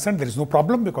momentum is concerned, there is no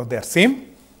problem because they are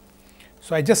same.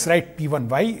 So, I just write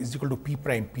P1y is equal to P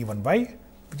prime P1y,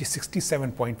 which is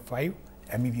 67.5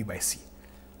 MeV by C.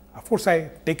 Of course, I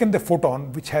have taken the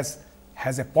photon which has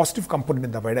a positive component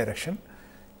in the y direction.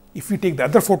 If we take the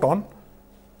other photon,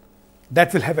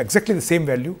 that will have exactly the same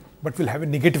value, but will have a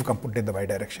negative component in the y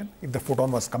direction if the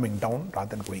photon was coming down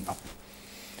rather than going up.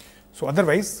 So,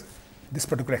 otherwise, this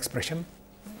particular expression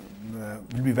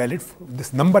will be valid,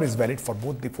 this number is valid for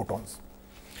both the photons.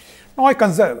 Now, I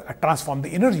transform the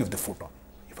energy of the photon.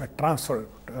 If I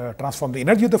transform the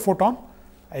energy of the photon,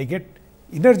 I get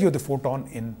energy of the photon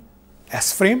in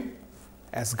S frame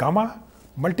as gamma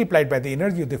multiplied by the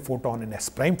energy of the photon in S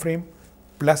prime frame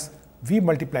plus V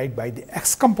multiplied by the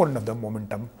x component of the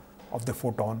momentum of the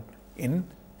photon in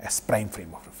S prime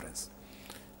frame of reference.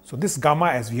 So, this gamma,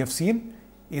 as we have seen,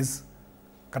 is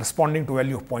corresponding to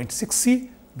value of 0.6 C,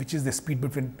 which is the speed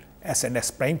between S and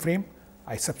S prime frame.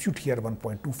 I substitute here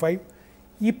 1.25.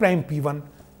 E prime P1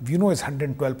 we know is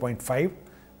 112.5,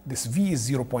 this V is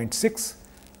 0.6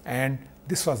 and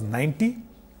this was 90,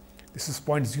 this is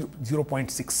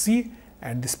 0.6 C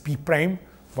and this P prime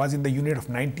was in the unit of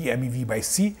 90 MeV by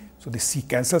C. So, this C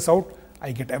cancels out,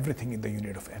 I get everything in the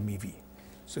unit of MeV.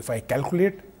 So, if I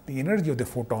calculate the energy of the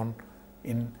photon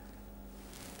in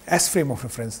S frame of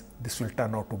reference, this will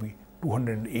turn out to be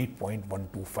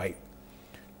 208.125.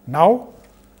 Now,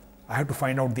 I have to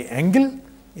find out the angle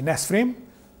in S frame,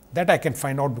 that I can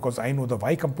find out because I know the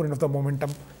y component of the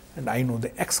momentum and I know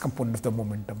the x component of the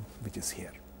momentum, which is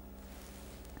here.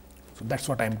 So that's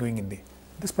what I am doing in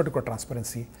this particular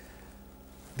transparency.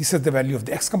 This is the value of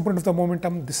the x component of the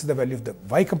momentum. This is the value of the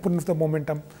y component of the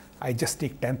momentum. I just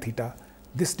take tan theta,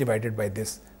 this divided by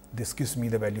this. This gives me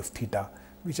the value of theta,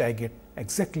 which I get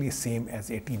exactly the same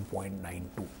as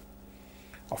 18.92.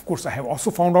 Of course, I have also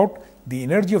found out the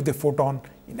energy of the photon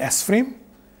in S frame,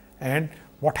 and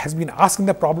what has been asked in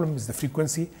the problem is the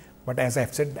frequency. But as I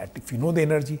have said that if you know the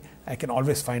energy, I can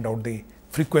always find out the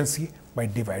frequency by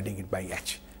dividing it by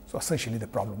h. So essentially the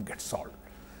problem gets solved.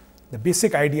 The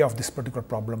basic idea of this particular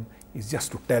problem is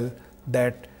just to tell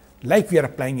that like we are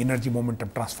applying energy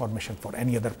momentum transformation for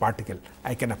any other particle,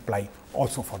 I can apply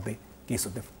also for the case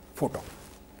of the photon.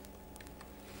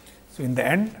 So in the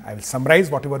end, I will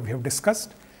summarize whatever we have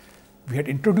discussed. We had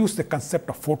introduced the concept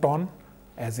of photon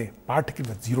as a particle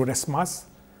with zero rest mass.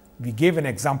 We gave an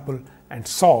example and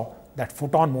saw that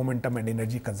photon momentum and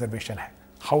energy conservation,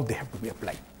 how they have to be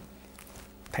applied.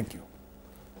 Thank you.